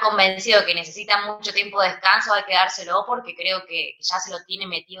está convencido de que necesita mucho tiempo de descanso, hay que dárselo, porque creo que ya se lo tiene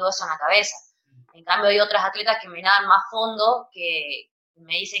metido eso en la cabeza. En cambio, hay otras atletas que me nadan más fondo, que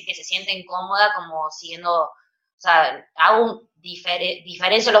me dicen que se sienten cómodas como siguiendo sea,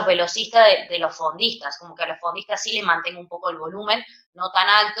 diferencio los velocistas de los fondistas, como que a los fondistas sí les mantengo un poco el volumen, no tan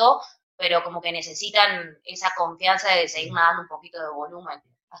alto, pero como que necesitan esa confianza de seguir dando un poquito de volumen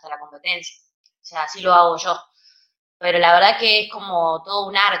hasta la competencia. O sea, así lo hago yo. Pero la verdad que es como todo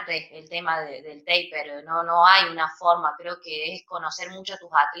un arte el tema del taper, no hay una forma, creo que es conocer mucho a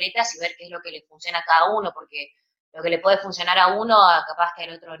tus atletas y ver qué es lo que le funciona a cada uno, porque lo que le puede funcionar a uno, capaz que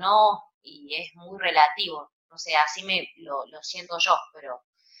al otro no, y es muy relativo. No sé, así lo siento yo, pero...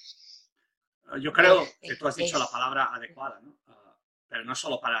 Yo creo que tú has dicho la palabra adecuada, ¿no? Pero no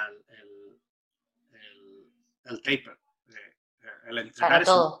solo para el taper. El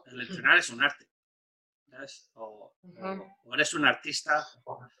entrenar es un arte. ¿Sabes? O eres un artista,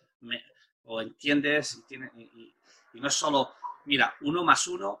 o entiendes, y no es solo, mira, 1 más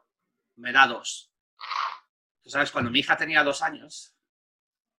 1 me da 2. Tú sabes, cuando mi hija tenía 2 años,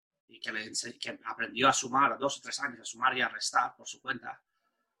 y que aprendió a sumar, a 2 o 3 años, a sumar y a restar por su cuenta,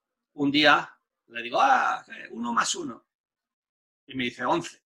 un día le digo, 1 más 1. Y me dice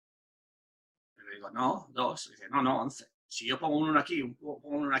 11. Y le digo, no, 2. Y dice, no, 11. Si yo pongo un 1 aquí, pongo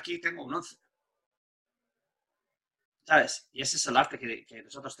un 1 aquí, tengo un 11. ¿Sabes? Y ese es el arte que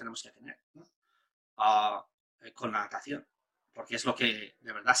nosotros tenemos que tener, ¿no? Con la natación, porque es lo que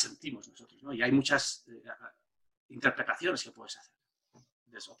de verdad sentimos nosotros, ¿no? Y hay muchas interpretaciones que puedes hacer.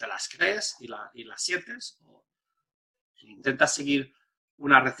 O te las crees y las sientes, o intentas seguir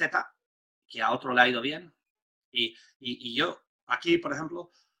una receta que a otro le ha ido bien. Y yo, aquí, por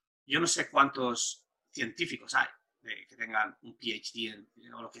ejemplo, yo no sé cuántos científicos hay que tengan un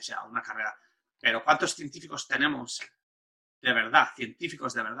PhD o lo que sea, una carrera, pero ¿cuántos científicos tenemos de verdad,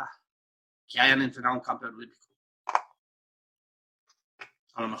 científicos de verdad, que hayan entrenado a un campeón olímpico?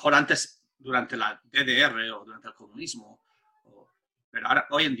 A lo mejor antes, durante la DDR o durante el comunismo, pero ahora,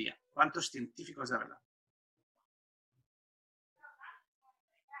 hoy en día, ¿cuántos científicos de verdad?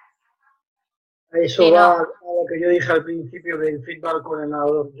 Eso va a lo que yo dije al principio del feedback con el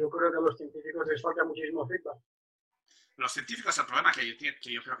nadador. Yo creo que a los científicos les falta muchísimo feedback. Los científicos, el problema que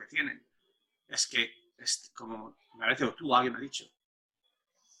yo creo que tienen es que, como me parece que tú alguien me ha dicho,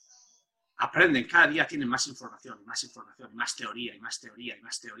 aprenden, cada día tienen más información, y más información, y más teoría, y más teoría, y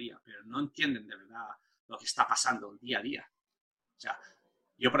más teoría, pero no entienden de verdad lo que está pasando día a día. O sea,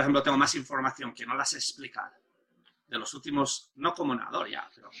 yo, por ejemplo, tengo más información que no las sé explicar de los últimos, no como nadador ya,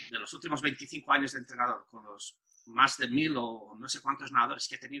 pero de los últimos 25 años de entrenador, con los más de 1000 o no sé cuántos nadadores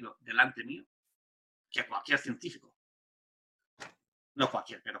que he tenido delante mío, que cualquier científico. No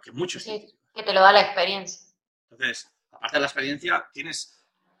cualquier, pero que muchos científicos. Que te lo da la experiencia. Entonces, aparte de la experiencia, tienes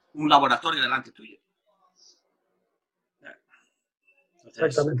un laboratorio delante tuyo. Entonces,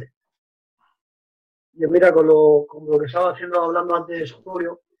 exactamente. Yo mira, con lo que estaba hablando antes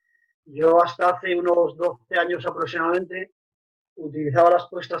Julio, yo hasta hace unos 12 años aproximadamente utilizaba las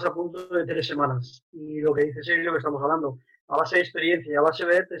puestas a punto de 3 semanas. Y lo que dices es lo que estamos hablando. A base de experiencia y a base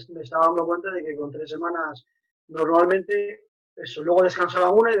de ver, me estaba dando cuenta de que con 3 semanas normalmente, eso, luego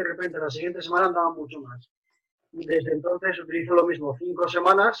descansaba una y de repente la siguiente semana andaba mucho más. Y desde entonces utilizo lo mismo, 5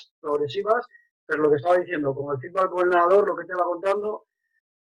 semanas progresivas, pero lo que estaba diciendo, con el feedback con el nadador, lo que te va contando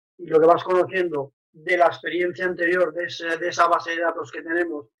y lo que vas conociendo de la experiencia anterior, de esa base de datos que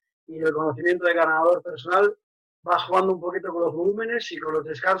tenemos y del conocimiento de ganador personal, vas jugando un poquito con los volúmenes y con los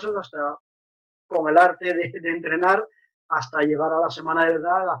descansos, hasta con el arte de entrenar, hasta llegar a la semana de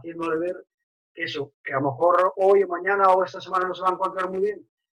verdad, haciéndole ver que eso, que a lo mejor hoy o mañana o esta semana no se va a encontrar muy bien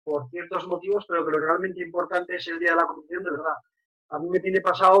por ciertos motivos, pero que lo realmente importante es el día de la competición de verdad. A mí me tiene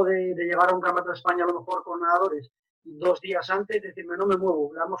pasado de llegar a un campeonato de España a lo mejor con nadadores 2 días antes, decirme no me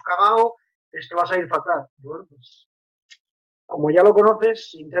muevo, la hemos cagado, es que vas a ir fatal. Y bueno, pues como ya lo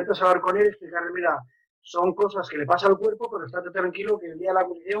conoces, intentas hablar con él y explicarle, mira, son cosas que le pasa al cuerpo, pero estate tranquilo que el día de la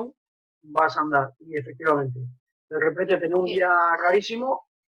competición vas a andar. Y efectivamente, de repente tener un día rarísimo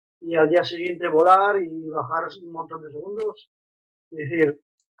y al día siguiente volar y bajar un montón de segundos y decir,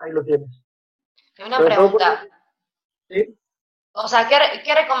 ahí lo tienes. Una pregunta. ¿Sí? O sea,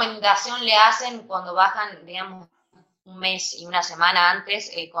 ¿qué recomendación le hacen cuando bajan, digamos, un mes y una semana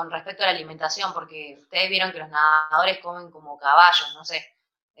antes con respecto a la alimentación? Porque ustedes vieron que los nadadores comen como caballos, no sé,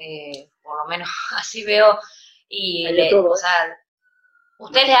 por lo menos así veo. Y o sea,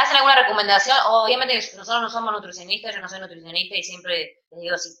 ¿ustedes les hacen alguna recomendación? Obviamente nosotros no somos nutricionistas, yo no soy nutricionista y siempre les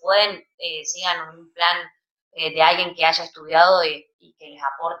digo, si pueden, sigan un plan de alguien que haya estudiado y que les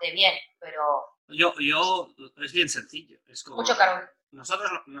aporte bien, pero... Yo es bien sencillo. Es como, mucho carbón.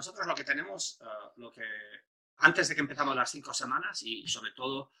 Nosotros lo que tenemos, antes de que empezamos las 5 semanas y sobre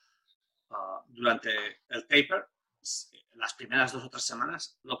todo durante el taper, las primeras 2 o 3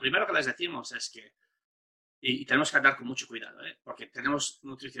 semanas, lo primero que les decimos es que Y tenemos que andar con mucho cuidado, porque tenemos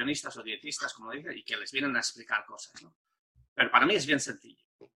nutricionistas o dietistas, como dije, y que les vienen a explicar cosas, ¿no? Pero para mí es bien sencillo.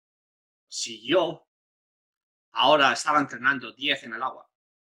 Si yo ahora estaba entrenando 10 en el agua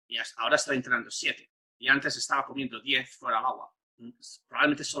y ahora estoy entrenando 7 y antes estaba comiendo 10 fuera del agua,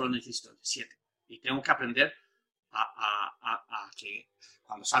 probablemente solo necesito 7. Y tengo que aprender a que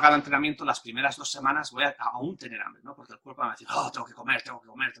cuando salga al entrenamiento las primeras 2 semanas voy a aún tener hambre, ¿no? Porque el cuerpo va a decir, oh, tengo que comer.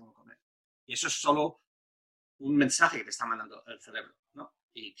 Y eso es solo un mensaje que te está mandando el cerebro, ¿no?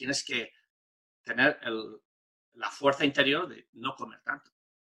 Y tienes que tener la fuerza interior de no comer tanto,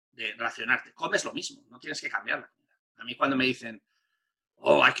 de racionarte. Comes lo mismo, no tienes que cambiar la comida. A mí cuando me dicen,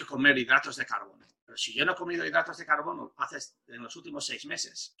 oh, hay que comer hidratos de carbono. Pero si yo no he comido hidratos de carbono en los últimos 6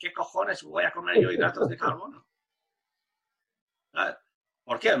 meses, ¿qué cojones voy a comer yo hidratos de carbono? ¿Sabes?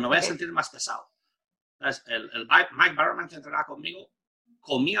 ¿Por qué? Me voy a sentir más pesado. ¿Sabes? El Mike Barman, que entrenaba conmigo,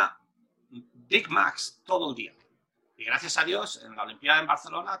 comía Big Macs todo el día. Y gracias a Dios, en la Olimpiada en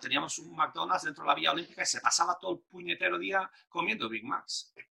Barcelona teníamos un McDonald's dentro de la Vía Olímpica y se pasaba todo el puñetero día comiendo Big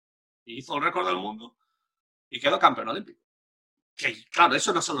Macs. Y hizo el récord del mundo y quedó campeón olímpico. Que claro,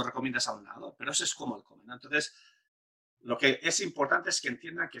 eso no se lo recomiendas a un nadador, pero eso es como el comen, ¿no? Entonces, lo que es importante es que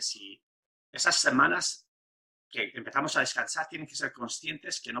entiendan que si esas semanas que empezamos a descansar tienen que ser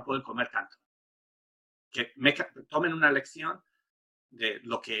conscientes que no pueden comer tanto. Que tomen una lección de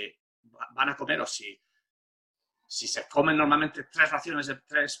lo que van a comer, o si se comen normalmente 3 raciones de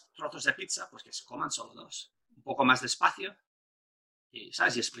 3 trozos de pizza, pues que se coman solo 2. Un poco más despacio y,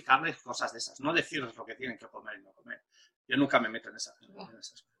 ¿sabes? Y explicarles cosas de esas. No decirles lo que tienen que comer y no comer. Yo nunca me meto en esas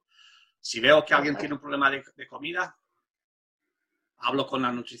cosas. Si veo que alguien tiene un problema de comida, hablo con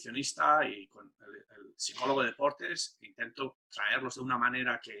la nutricionista y con el psicólogo de deportes, e intento traerlos de una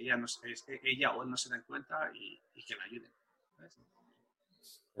manera que ella o él no se den cuenta y que le ayuden. ¿Sabes?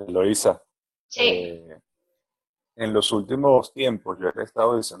 Eloisa, Sí. en los últimos tiempos yo he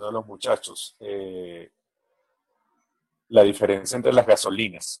estado diciendo a los muchachos la diferencia entre las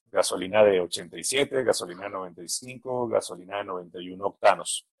gasolinas, gasolina de 87, gasolina de 95, gasolina de 91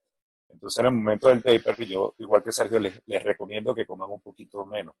 octanos. Entonces en el momento del taper, yo igual que Sergio les recomiendo que coman un poquito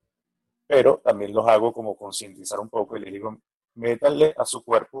menos, pero también los hago como concientizar un poco y les digo, métanle a su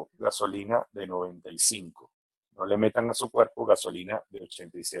cuerpo gasolina de 95, no le metan a su cuerpo gasolina de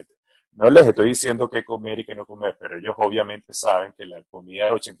 87. No les estoy diciendo qué comer y qué no comer, pero ellos obviamente saben que la comida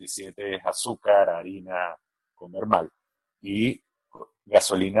de 87 es azúcar, harina, comer mal. Y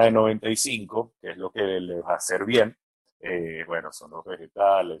gasolina de 95, que es lo que les va a hacer bien, bueno, son los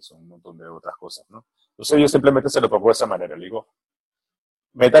vegetales, son un montón de otras cosas, ¿no? Entonces yo simplemente se lo pongo de esa manera, le digo,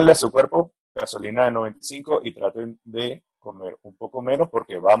 métanle a su cuerpo gasolina de 95 y traten de comer un poco menos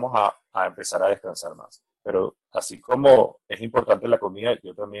porque vamos a empezar a descansar más. Pero así como es importante la comida,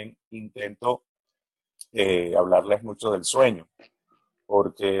 yo también intento hablarles mucho del sueño,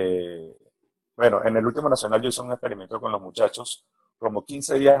 porque, bueno, en el último nacional yo hice un experimento con los muchachos, como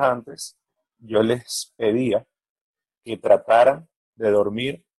 15 días antes, yo les pedía que trataran de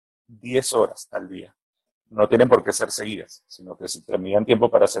dormir 10 horas al día. No tienen por qué ser seguidas, sino que si tenían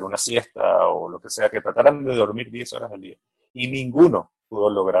tiempo para hacer una siesta o lo que sea, que trataran de dormir 10 horas al día. Y ninguno pudo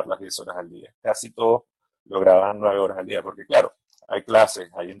lograr las 10 horas al día. Casi todos lograban 9 horas al día, porque claro, hay clases,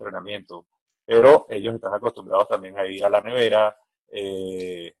 hay entrenamiento, pero ellos están acostumbrados también a ir a la nevera,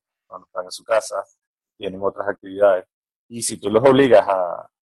 cuando están en su casa, tienen otras actividades. Y si tú los obligas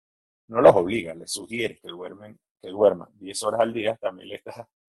no los obligas, les sugieres que duerman 10 horas al día, también le estás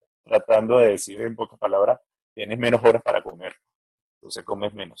tratando de decir en pocas palabras, tienes menos horas para comer, entonces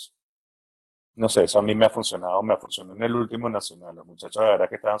comes menos. No sé, eso a mí me funcionó en el último nacional. Los muchachos, la verdad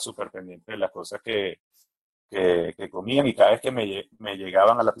que estaban súper pendientes de las cosas que comían y cada vez que me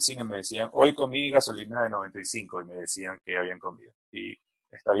llegaban a la piscina me decían, hoy comí gasolina de 95 y me decían que habían comido. Y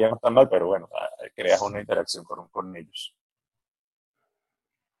está bien o está mal, pero bueno, creas una interacción con ellos.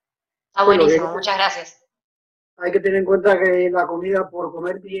 Está buenísimo, muchas gracias. Hay que tener en cuenta que la comida, por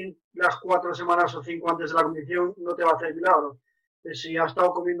comer bien las 4 semanas o 5 antes de la competición, no te va a hacer milagros. Si has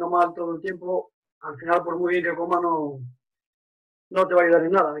estado comiendo mal todo el tiempo, al final, por muy bien que coma, no te va a ayudar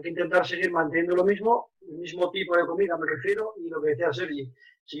en nada. Hay que intentar seguir manteniendo lo mismo, el mismo tipo de comida me refiero, y lo que decía Sergi,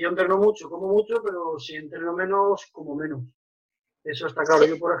 si yo entreno mucho, como mucho, pero si entreno menos, como menos. Eso está claro.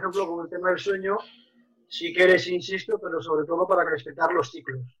 Yo, por ejemplo, con el tema del sueño, sí que les insisto, pero sobre todo para respetar los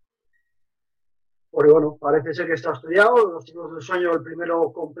ciclos. Porque bueno, parece ser que está estudiado, los ciclos del sueño, el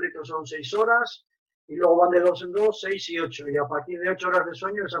primero completo son 6 horas, y luego van de 2 en 2, 6 y 8, y a partir de 8 horas de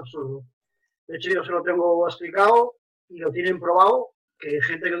sueño es absurdo. De hecho, yo se lo tengo explicado y lo tienen probado, que hay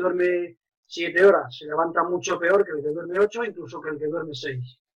gente que duerme 7 horas se levanta mucho peor que el que duerme 8, incluso que el que duerme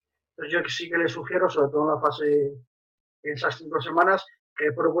 6. Entonces yo sí que les sugiero, sobre todo en la fase, en esas 5 semanas,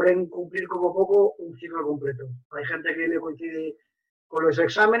 que procuren cumplir como poco un ciclo completo. Hay gente que le coincide con los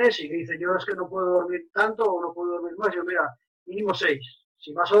exámenes y que dice, yo es que no puedo dormir tanto o no puedo dormir más. Yo, mira, mínimo 6.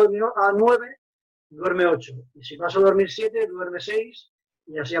 Si vas a dormir a 9, duerme 8. Y si vas a dormir 7, duerme 6.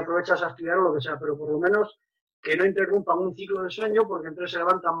 Y así aprovechas a estudiar o lo que sea. Pero por lo menos que no interrumpan un ciclo de sueño, porque entonces se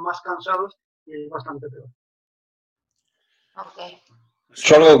levantan más cansados y es bastante peor. Ok.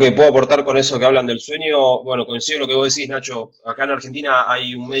 Yo algo que puedo aportar con eso que hablan del sueño, bueno, coincido con lo que vos decís, Nacho. Acá en Argentina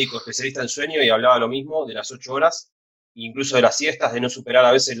hay un médico especialista en sueño y hablaba lo mismo, de las 8 horas, incluso de las siestas, de no superar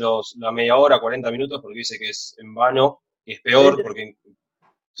a veces la media hora, 40 minutos, porque dice que es en vano, que es peor, 20, porque,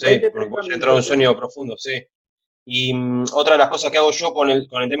 sí, 20 porque 30 puede entrar en un minutos. sueño profundo, sí. Y otra de las cosas que hago yo con el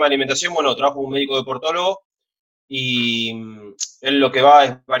tema de alimentación, bueno, trabajo con un médico deportólogo y él lo que va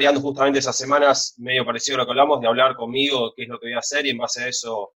es variando justamente esas semanas, medio parecido a lo que hablamos, de hablar conmigo qué es lo que voy a hacer y en base a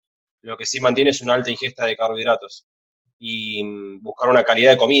eso lo que sí mantiene es una alta ingesta de carbohidratos y buscar una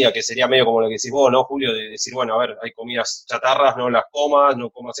calidad de comida, que sería medio como lo que decís vos, ¿no, Julio? De decir, bueno, a ver, hay comidas chatarras, no las comas, no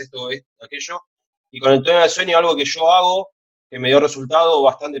comas esto, aquello. Y con el tema del sueño, algo que yo hago, que me dio resultado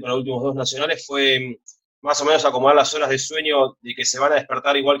bastante para los últimos 2 nacionales, fue más o menos acomodar las horas de sueño de que se van a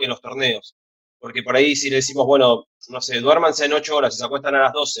despertar igual que en los torneos. Porque por ahí si le decimos, bueno, no sé, duérmanse en 8 horas y se acuestan a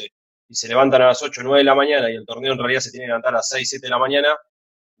las 12 y se levantan a las 8 o 9 de la mañana y el torneo en realidad se tiene que levantar a las 6 7 de la mañana,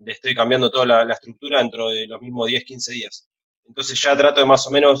 le estoy cambiando toda la estructura dentro de los mismos 10 15 días. Entonces ya trato de más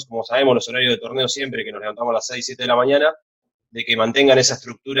o menos, como sabemos, los horarios de torneo siempre, que nos levantamos a las 6 7 de la mañana, de que mantengan esa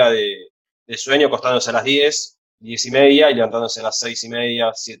estructura de sueño acostándose a las 10 10 y media y levantándose a las 6 y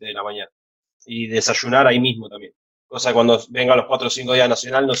media, 7 de la mañana. Y desayunar ahí mismo también. Cosa que cuando vengan los 4 o 5 días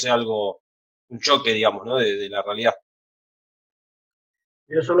nacional no sea algo, un choque, digamos, ¿no? De la realidad.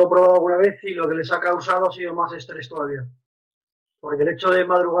 Yo eso lo he probado alguna vez y lo que les ha causado ha sido más estrés todavía. Porque el hecho de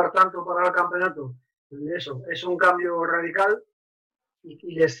madrugar tanto para el campeonato, eso, es un cambio radical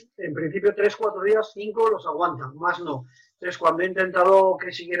y les, en principio 3 4 días, 5 los aguantan, más no. Entonces, cuando he intentado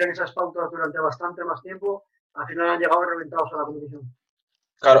que siguieran esas pautas durante bastante más tiempo, al final han llegado reventados a la competición.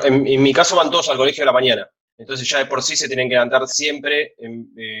 Claro, en mi caso van todos al colegio a la mañana. Entonces ya de por sí se tienen que levantar siempre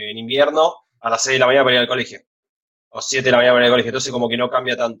en invierno a las 6 de la mañana para ir al colegio. O 7 de la mañana para ir al colegio. Entonces como que no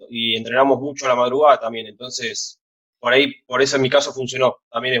cambia tanto. Y entrenamos mucho a la madrugada también. Entonces, por ahí, por eso en mi caso funcionó.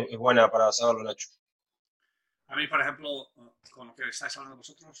 También es buena para saberlo, Nacho. A mí, por ejemplo, con lo que estáis hablando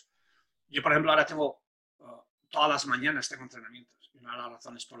vosotros, yo, por ejemplo, ahora tengo todas las mañanas tengo entrenamientos. Y una de las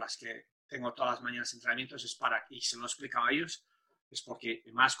razones por las que tengo todas las mañanas entrenamientos es para, y se lo he explicado a ellos, es porque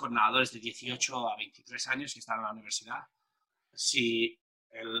más coordinadores de 18 a 23 años que están en la universidad, si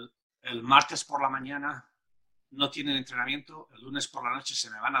el martes por la mañana no tienen entrenamiento, el lunes por la noche se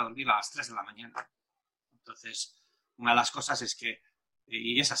me van a dormir a las 3 de la mañana. Entonces, una de las cosas es que,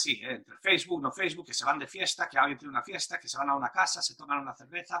 y es así, entre Facebook, no Facebook, que se van de fiesta, que alguien tiene una fiesta, que se van a una casa, se toman una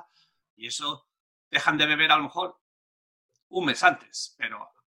cerveza, y eso dejan de beber a lo mejor un mes antes, pero,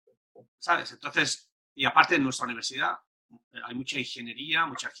 ¿sabes? Entonces, y aparte en nuestra universidad hay mucha ingeniería,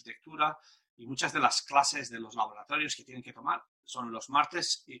 mucha arquitectura, y muchas de las clases de los laboratorios que tienen que tomar son los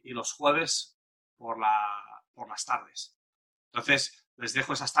martes y los jueves por las tardes. Entonces, les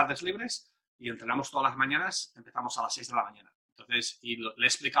dejo esas tardes libres y entrenamos todas las mañanas, empezamos a las 6 de la mañana. Entonces, le he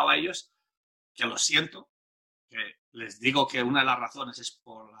explicado a ellos que lo siento, que les digo que una de las razones es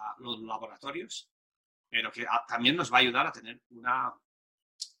por los laboratorios, pero que también nos va a ayudar a tener una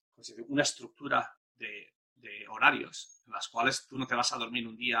estructura de horarios en las cuales tú no te vas a dormir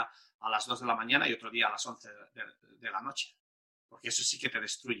un día a las 2 de la mañana y otro día a las 11 de la noche, porque eso sí que te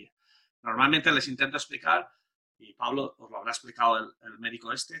destruye. Normalmente les intento explicar, y Pablo os lo habrá explicado el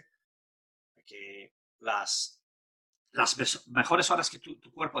médico este, que las mejores horas que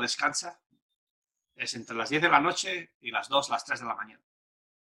tu cuerpo descansa es entre las 10 de la noche y las 2, las 3 de la mañana.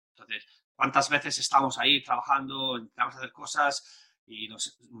 Entonces, ¿cuántas veces estamos ahí trabajando, intentamos hacer cosas y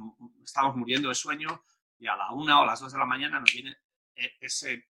estamos muriendo de sueño y a la 1 o las 2 de la mañana nos viene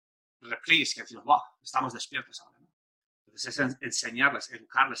ese reprise que decimos, wow, estamos despiertos ahora, ¿no? Entonces, es enseñarles,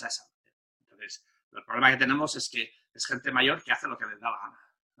 educarles a esa manera. Entonces, el problema que tenemos es que es gente mayor que hace lo que les da la gana,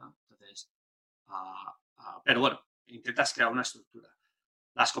 ¿no? Entonces, pero bueno, intentas crear una estructura.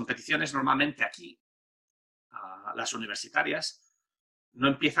 Las competiciones normalmente aquí, las universitarias, no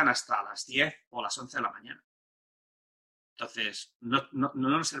empiezan hasta las 10 o las 11 de la mañana. Entonces, no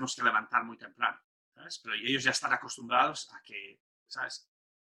nos tenemos que levantar muy temprano, ¿sabes? Pero ellos ya están acostumbrados a que, ¿sabes?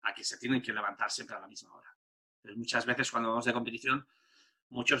 A que se tienen que levantar siempre a la misma hora. Entonces, muchas veces cuando vamos de competición,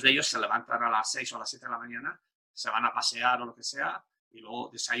 muchos de ellos se levantan a las 6 o a las 7 de la mañana, se van a pasear o lo que sea, y luego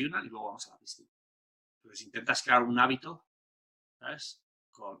desayunan y luego vamos a la piscina. Entonces, intentas crear un hábito, ¿sabes?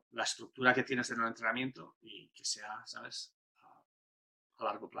 con la estructura que tienes en el entrenamiento y que sea, ¿sabes?, a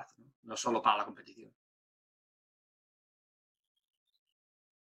largo plazo, ¿no? No solo para la competición.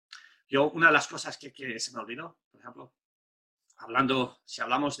 Yo, una de las cosas que se me olvidó, por ejemplo, si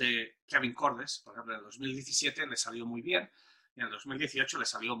hablamos de Kevin Cordes, por ejemplo, en el 2017 le salió muy bien y en el 2018 le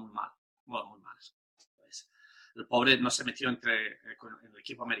salió muy mal. Bueno, muy mal. Pues, el pobre no se metió en el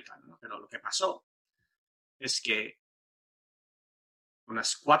equipo americano, ¿no? Pero lo que pasó es que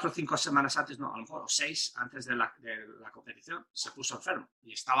unas 4 o 5 semanas antes, no, a lo mejor 6 antes de la competición, se puso enfermo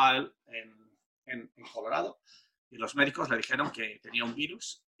y estaba él en Colorado y los médicos le dijeron que tenía un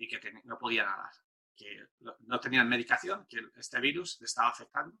virus y que no podía nadar, que no tenían medicación, que este virus le estaba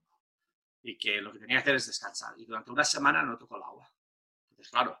afectando y que lo que tenía que hacer es descansar. Y durante una semana no tocó el agua. Entonces,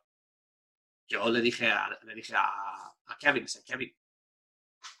 claro, yo le dije a Kevin,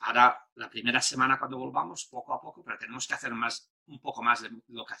 ahora la primera semana cuando volvamos, poco a poco, pero tenemos que hacer un poco más de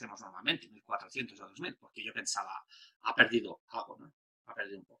lo que hacemos normalmente, 1.400 o 2.000, porque yo pensaba, ha perdido algo, ¿no? Ha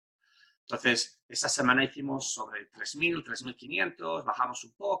perdido un poco. Entonces, esta semana hicimos sobre 3.000, 3.500, bajamos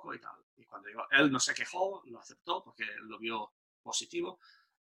un poco y tal. Y cuando él no se quejó, lo aceptó porque lo vio positivo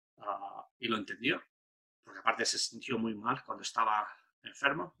y lo entendió. Porque aparte se sintió muy mal cuando estaba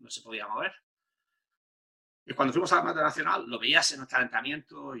enfermo, no se podía mover. Y cuando fuimos a la meta nacional, lo veías en el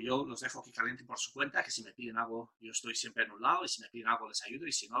calentamiento, yo los dejo que calienten por su cuenta, que si me piden algo, yo estoy siempre en un lado, y si me piden algo les ayudo,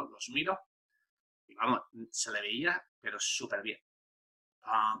 y si no, los miro. Y vamos, se le veía, pero súper bien.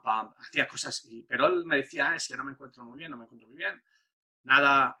 Hacía cosas, pero él me decía, es que no me encuentro muy bien,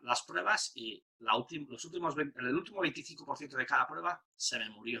 Nada, las pruebas y el último 25% de cada prueba se me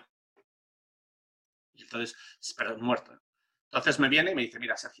murió. Y entonces, pero muerto. Entonces me viene y me dice,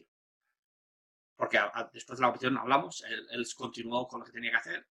 mira, Sergio, porque después de la opción hablamos, él continuó con lo que tenía que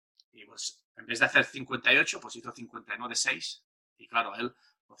hacer y pues en vez de hacer 58, pues hizo 59,6 y claro, él,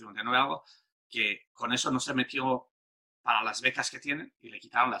 o 59 algo, que con eso no se metió para las becas que tiene y le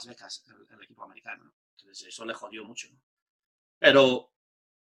quitaron las becas el equipo americano, ¿no? Entonces eso le jodió mucho, ¿no? Pero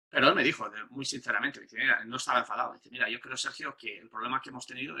él me dijo, muy sinceramente, me dice, mira, no estaba enfadado, me dice, mira, yo creo, Sergio, que el problema que hemos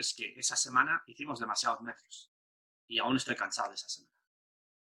tenido es que esa semana hicimos demasiados metros y aún estoy cansado de esa semana.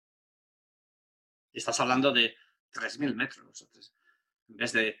 Y estás hablando de 3.000 metros, en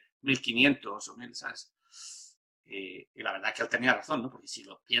vez de 1.500 o 1.000, ¿sabes? Y la verdad que él tenía razón, ¿no? Porque si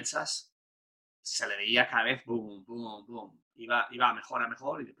lo piensas, se le veía cada vez boom, boom, boom. Iba a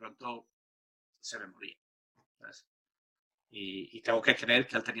mejor y de pronto se me moría, ¿sabes? Y tengo que creer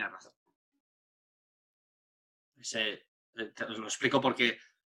que él tenía razón. Te lo explico porque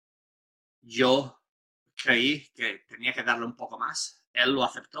yo creí que tenía que darle un poco más. Él lo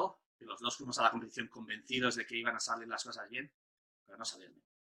aceptó y los dos fuimos a la competición convencidos de que iban a salir las cosas bien, pero no salieron bien.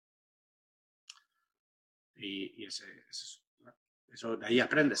 Y eso de ahí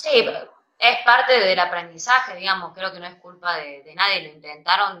aprendes. Sí, pero es parte del aprendizaje, digamos. Creo que no es culpa de nadie. Lo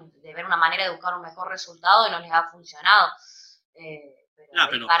intentaron de ver una manera de buscar un mejor resultado y no les ha funcionado.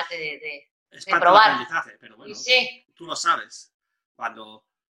 Pero es parte de probar. Del aprendizaje, pero bueno, sí. Tú lo sabes. Cuando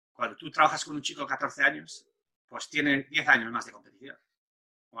tú trabajas con un chico de 14 años, pues tiene 10 años más de competición.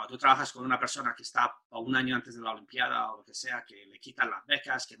 Cuando tú trabajas con una persona que está a un año antes de la Olimpiada o lo que sea, que le quitan las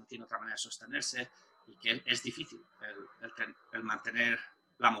becas, que no tiene otra manera de sostenerse y que es difícil el mantener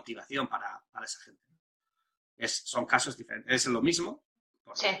la motivación para esa gente. Son casos diferentes. Es lo mismo,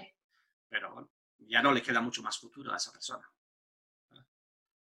 sí. Pero bueno, ya no le queda mucho más futuro a esa persona.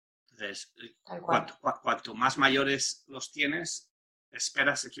 Entonces, cuanto más mayores los tienes,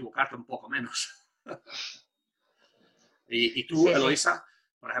 esperas equivocarte un poco menos. y tú, sí, Eloisa,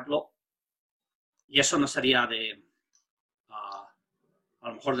 por ejemplo, y eso no sería a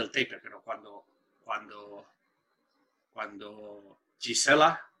lo mejor del taper, pero cuando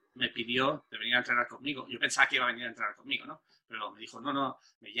Gisela me pidió de venir a entrenar conmigo, yo pensaba que iba a venir a entrenar conmigo, ¿no? Pero me dijo, no,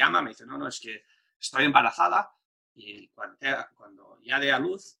 me llama, me dice, no, es que estoy embarazada y cuando ya dé a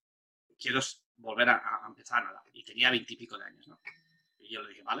luz, quiero volver a empezar a nadar. Y tenía 20 y pico de años, ¿no? Y yo le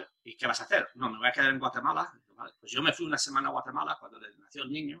dije, vale, ¿y qué vas a hacer? No, me voy a quedar en Guatemala. Dije, vale. Pues yo me fui una semana a Guatemala cuando nació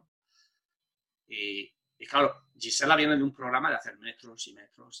el niño. Y claro, Gisela viene de un programa de hacer metros y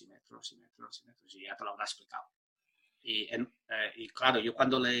metros y metros y metros y metros. Y ya te lo habrá explicado. Y claro, yo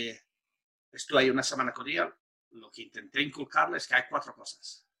cuando estuve ahí una semana con ella, lo que intenté inculcarle es que hay 4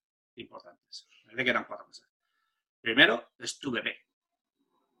 cosas importantes. Me parece que eran 4 cosas. Primero, es tu bebé.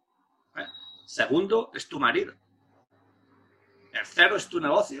 Segundo, es tu marido. Tercero, es tu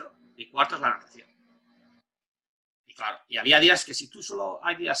negocio. Y cuarto, es la natación. Y claro, y había días que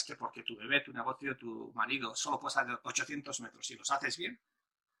hay días que porque tu bebé, tu negocio, tu marido, solo puedes hacer 800 metros y los haces bien,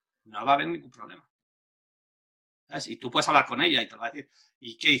 no va a haber ningún problema. ¿sabes? Y tú puedes hablar con ella y te lo va a decir.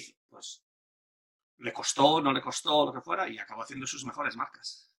 ¿Y qué hizo? Pues le costó, no le costó, lo que fuera, y acabó haciendo sus mejores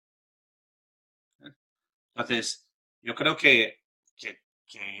marcas. Entonces, yo creo que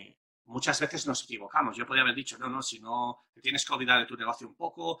muchas veces nos equivocamos. Yo podría haber dicho, no, si no te tienes que olvidar de tu negocio un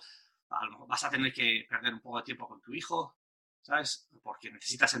poco, a lo mejor vas a tener que perder un poco de tiempo con tu hijo, ¿sabes? Porque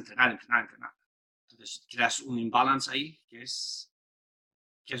necesitas entrenar. Entonces, creas un imbalance ahí que es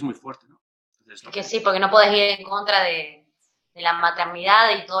muy fuerte, ¿no? Entonces, Que sí, porque no podés ir en contra de la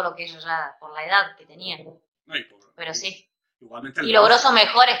maternidad y todo lo que ellos ya, por la edad que tenían. No, pero sí. Igualmente y logró sus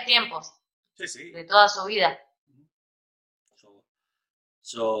mejores tiempos sí. de toda su vida.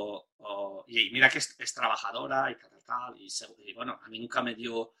 Y mira que es trabajadora y tal, y bueno, a mí nunca me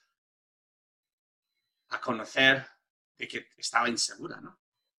dio a conocer de que estaba insegura, ¿no?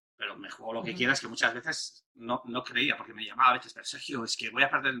 Pero me jugó lo que quieras, que muchas veces no creía, porque me llamaba a veces, pero Sergio, es que voy a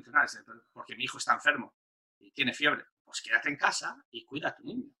perder de entrenar, porque mi hijo está enfermo y tiene fiebre. Pues quédate en casa y cuida a tu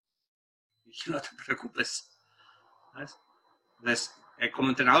niño. Y no te preocupes. ¿Sabes? Entonces, como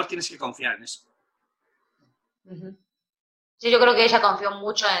entrenador tienes que confiar en eso. Sí, yo creo que ella confió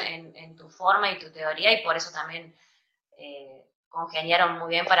mucho en tu forma y tu teoría, y por eso también congeniaron muy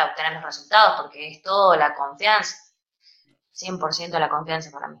bien para obtener los resultados, porque es todo la confianza, 100% la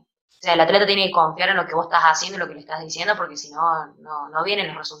confianza para mí. O sea, el atleta tiene que confiar en lo que vos estás haciendo y lo que le estás diciendo, porque si no, no vienen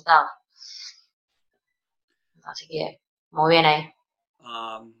los resultados. Así que, muy bien ahí.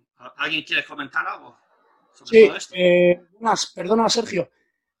 ¿Alguien quiere comentar algo sobre todo esto? Perdona, Sergio.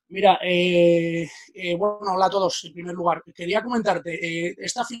 Mira, bueno, hola a todos, en primer lugar. Quería comentarte,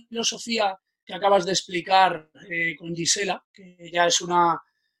 esta filosofía que acabas de explicar con Gisela, que ya es una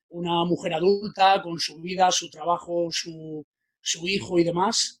mujer adulta, con su vida, su trabajo, su hijo y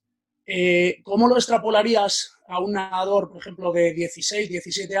demás, ¿cómo lo extrapolarías a un nadador, por ejemplo, de 16,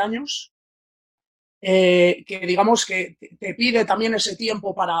 17 años, que digamos que te pide también ese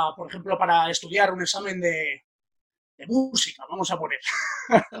tiempo para, por ejemplo, para estudiar un examen de música, vamos a poner,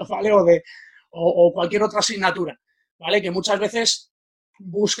 ¿vale? O cualquier otra asignatura, ¿vale? Que muchas veces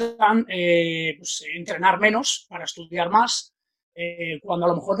buscan pues, entrenar menos para estudiar más cuando a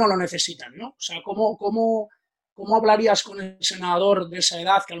lo mejor no lo necesitan, ¿no? O sea, ¿cómo hablarías con ese nadador de esa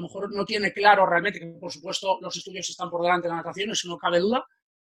edad que a lo mejor no tiene claro realmente, que por supuesto los estudios están por delante de la natación, eso no cabe duda,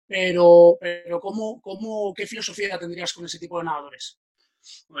 pero ¿qué filosofía tendrías con ese tipo de nadadores?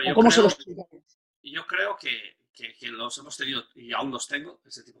 Bueno, ¿Cómo se lo explicarías? Yo creo que los hemos tenido y aún los tengo,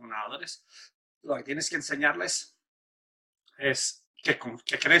 ese tipo de nadadores. Lo que tienes que enseñarles es que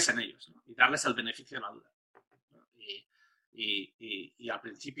crees en ellos, ¿no? Y darles el beneficio de la duda, ¿no? Y al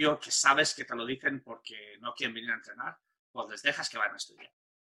principio que sabes que te lo dicen porque no quieren venir a entrenar, pues les dejas que vayan a estudiar.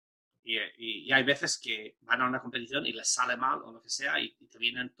 Y hay veces que van a una competición y les sale mal o lo que sea y te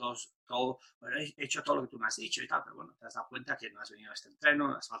vienen todos, bueno, he hecho todo lo que tú me has dicho y tal, pero bueno, te has dado cuenta que no has venido a este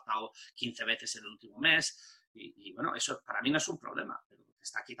entreno, has faltado 15 veces en el último mes y bueno, eso para mí no es un problema, pero te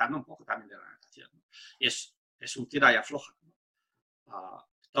está quitando un poco también de la natación, ¿no? Y es un tira y afloja, ¿no?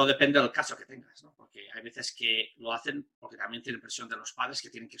 Todo depende del caso que tengas, ¿no? Porque hay veces que lo hacen porque también tienen presión de los padres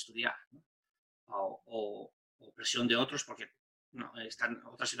que tienen que estudiar, ¿no? O presión de otros porque no, están en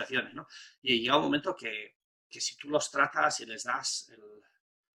otras situaciones, ¿no? Y llega un momento que si tú los tratas y les das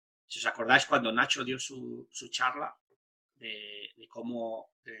si os acordáis cuando Nacho dio su charla de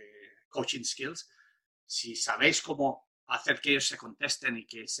cómo coaching skills, si sabéis cómo hacer que ellos se contesten y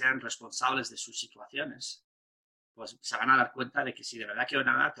que sean responsables de sus situaciones, pues se van a dar cuenta de que si de verdad quiero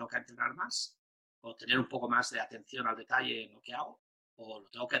nadar tengo que entrenar más o tener un poco más de atención al detalle en lo que hago o lo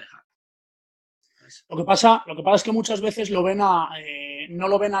tengo que dejar. Lo que pasa es que muchas veces no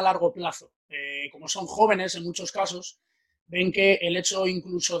lo ven a largo plazo. Como son jóvenes, en muchos casos, ven que el hecho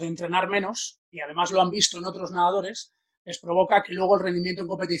incluso de entrenar menos, y además lo han visto en otros nadadores, les provoca que luego el rendimiento en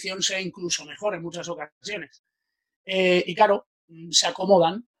competición sea incluso mejor en muchas ocasiones. Y claro, se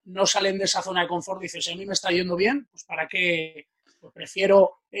acomodan, no salen de esa zona de confort, dicen, si a mí me está yendo bien, pues ¿para qué? Pues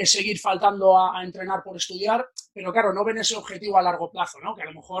prefiero seguir faltando a entrenar por estudiar, pero claro, no ven ese objetivo a largo plazo, ¿no? Que a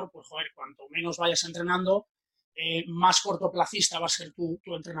lo mejor, pues joder, cuanto menos vayas entrenando, más cortoplacista va a ser tu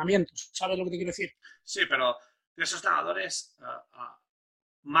entrenamiento. ¿Sabes lo que te quiero decir? Sí, pero esos nadadores,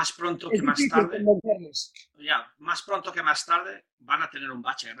 más pronto que más tarde, más pronto que más tarde, van a tener un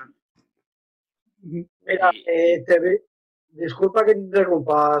bache grande. Mira, disculpa que te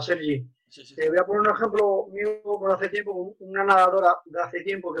interrumpa, Sergi. Sí. Te voy a poner un ejemplo mío por hace tiempo, una nadadora de hace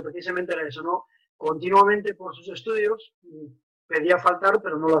tiempo que precisamente era eso, ¿no? Continuamente por sus estudios pedía faltar,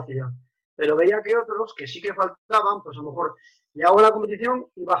 pero no lo hacía. Pero veía que otros que sí que faltaban, pues a lo mejor llegaba a la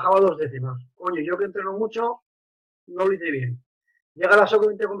competición y bajaba 2 décimas. Coño, yo que entreno mucho, no lo hice bien. Llega la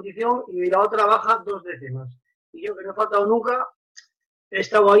siguiente competición y la otra baja 2 décimas. y yo que no he faltado nunca, he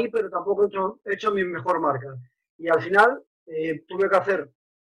estado ahí, pero tampoco he hecho mi mejor marca. Y al final tuve que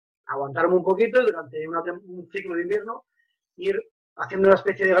aguantarme un poquito durante un ciclo de invierno, ir haciendo una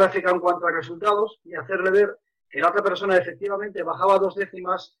especie de gráfica en cuanto a resultados y hacerle ver que la otra persona efectivamente bajaba 2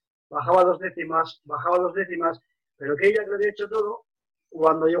 décimas, bajaba 2 décimas, bajaba 2 décimas, pero que ella que lo había hecho todo,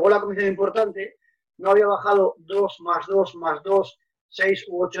 cuando llegó la comisión importante, no había bajado 2 más 2 más 2, 6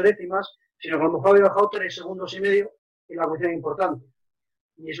 u 8 décimas, sino que a lo mejor había bajado 3 segundos y medio en la comisión importante.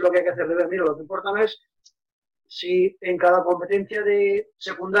 Y es lo que hay que hacerle ver. Mira, lo que importa no es si en cada competencia de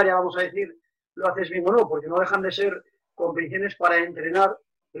secundaria, vamos a decir, lo haces bien o no, porque no dejan de ser competiciones para entrenar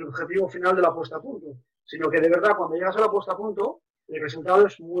el objetivo final de la puesta a punto, sino que de verdad cuando llegas a la puesta a punto, el resultado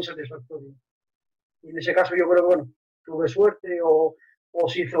es muy satisfactorio. Y en ese caso yo creo que, bueno, tuve suerte o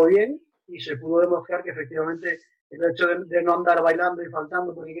se hizo bien y se pudo demostrar que efectivamente el hecho de no andar bailando y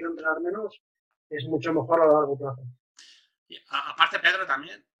faltando porque quiero entrenar menos es mucho mejor a largo plazo. Y aparte, Pedro,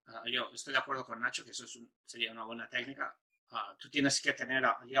 también, yo estoy de acuerdo con Nacho que eso sería una buena técnica. Tú tienes que tener,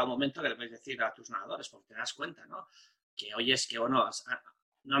 llega un momento que le puedes decir a tus nadadores, porque te das cuenta, ¿no? Que oye, es que bueno,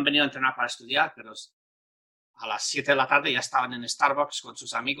 no han venido a entrenar para estudiar, pero a las 7 de la tarde ya estaban en Starbucks con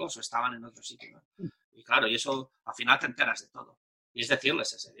sus amigos o estaban en otro sitio, ¿no? Y claro, y eso al final te enteras de todo. Y es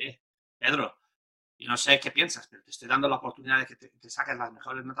decirles ese, Pedro, yo no sé qué piensas, pero te estoy dando la oportunidad de que te saques las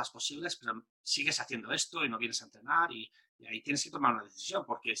mejores notas posibles, pero sigues haciendo esto y no vienes a entrenar y ahí tienes que tomar una decisión,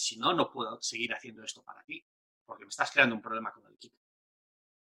 porque si no, no puedo seguir haciendo esto para ti, porque me estás creando un problema con el equipo.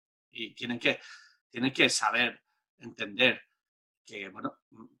 Y tienen que saber, entender que, bueno,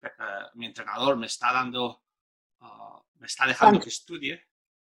 mi entrenador me está dando, me está dejando que estudie,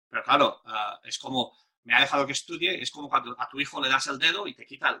 pero claro, es como, me ha dejado que estudie, es como cuando a tu hijo le das el dedo y te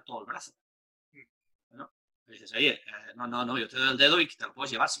quita todo el brazo. ¿No? Le dices, oye, no, yo te doy el dedo y te lo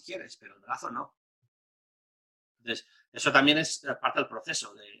puedes llevar si quieres, pero el brazo no. Entonces, eso también es parte del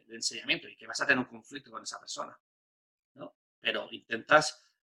proceso de enseñamiento y que vas a tener un conflicto con esa persona, ¿no? Pero intentas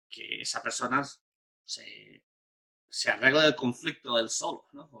que esa persona se arregle el conflicto él solo,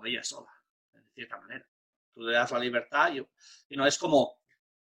 ¿no? O ella sola, de cierta manera. Tú le das la libertad y no es como...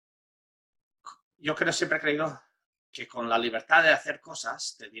 Yo siempre he creído que con la libertad de hacer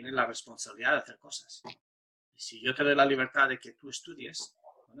cosas te viene la responsabilidad de hacer cosas. Y si yo te doy la libertad de que tú estudies,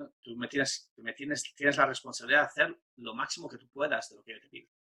 bueno, tú tienes la responsabilidad de hacer lo máximo que tú puedas de lo que yo te pido.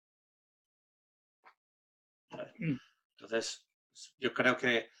 Entonces, yo creo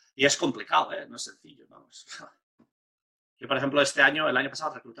que... Y es complicado, ¿eh? No es sencillo, vamos. Yo, por ejemplo, el año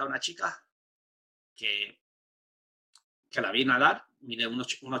pasado, recluté a una chica que la vi nadar, mide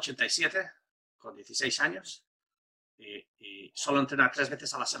 1,87 con 16 años y solo entrena 3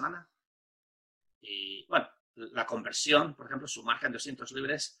 veces a la semana. Y bueno, la conversión, por ejemplo, su marca en 200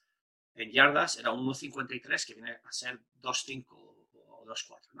 libres en yardas era 1,53, que viene a ser 2,5 o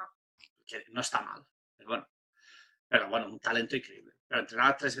 2,4, ¿no? Que no está mal, pero bueno, un talento increíble. Pero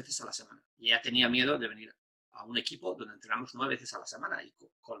entrenaba 3 veces a la semana y ella tenía miedo de venir a un equipo donde entrenamos 9 veces a la semana y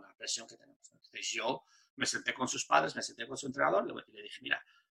con la presión que tenemos. Entonces yo me senté con sus padres, me senté con su entrenador y le dije, mira,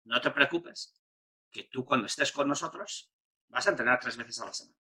 no te preocupes, que tú cuando estés con nosotros vas a entrenar 3 veces a la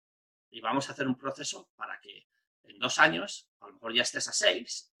semana. Y vamos a hacer un proceso para que en 2 años a lo mejor ya estés a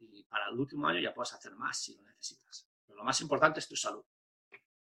 6 y para el último año ya puedas hacer más si lo necesitas. Pero lo más importante es tu salud.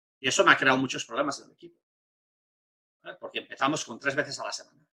 Y eso me ha creado muchos problemas en el equipo. Porque empezamos con 3 veces a la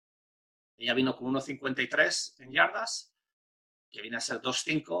semana. Ella vino con 1,53 en yardas, que viene a ser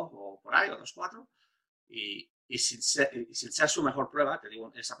 2,5 o por ahí, o 2,4. Y sin ser su mejor prueba, te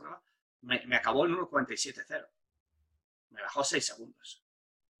digo, esa prueba, me acabó en 1,47,0. Me bajó 6 segundos.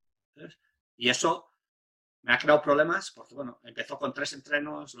 ¿Sabes? Y eso me ha creado problemas porque, bueno, empezó con 3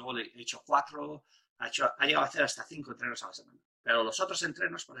 entrenos, luego le he hecho 4, ha llegado a hacer hasta 5 entrenos a la semana. Pero los otros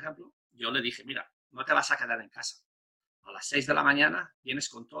entrenos, por ejemplo, yo le dije, mira, no te vas a quedar en casa. A las 6 de la mañana vienes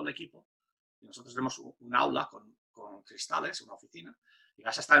con todo el equipo y nosotros tenemos un aula con cristales, una oficina, y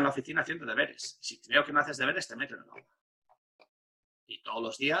vas a estar en la oficina haciendo deberes. Y si veo que no haces deberes, te meto en el aula. Y todos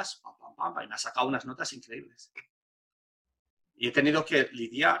los días, y me ha sacado unas notas increíbles. Y he tenido que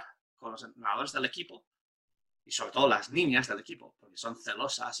lidiar con los entrenadores del equipo y sobre todo las niñas del equipo, porque son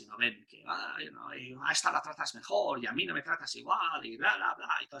celosas y no ven que a esta la tratas mejor y a mí no me tratas igual y bla, bla, bla,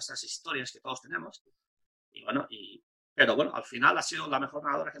 y todas esas historias que todos tenemos. Y bueno, pero bueno, al final ha sido la mejor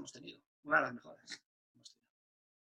nadadora que hemos tenido, una de las mejores.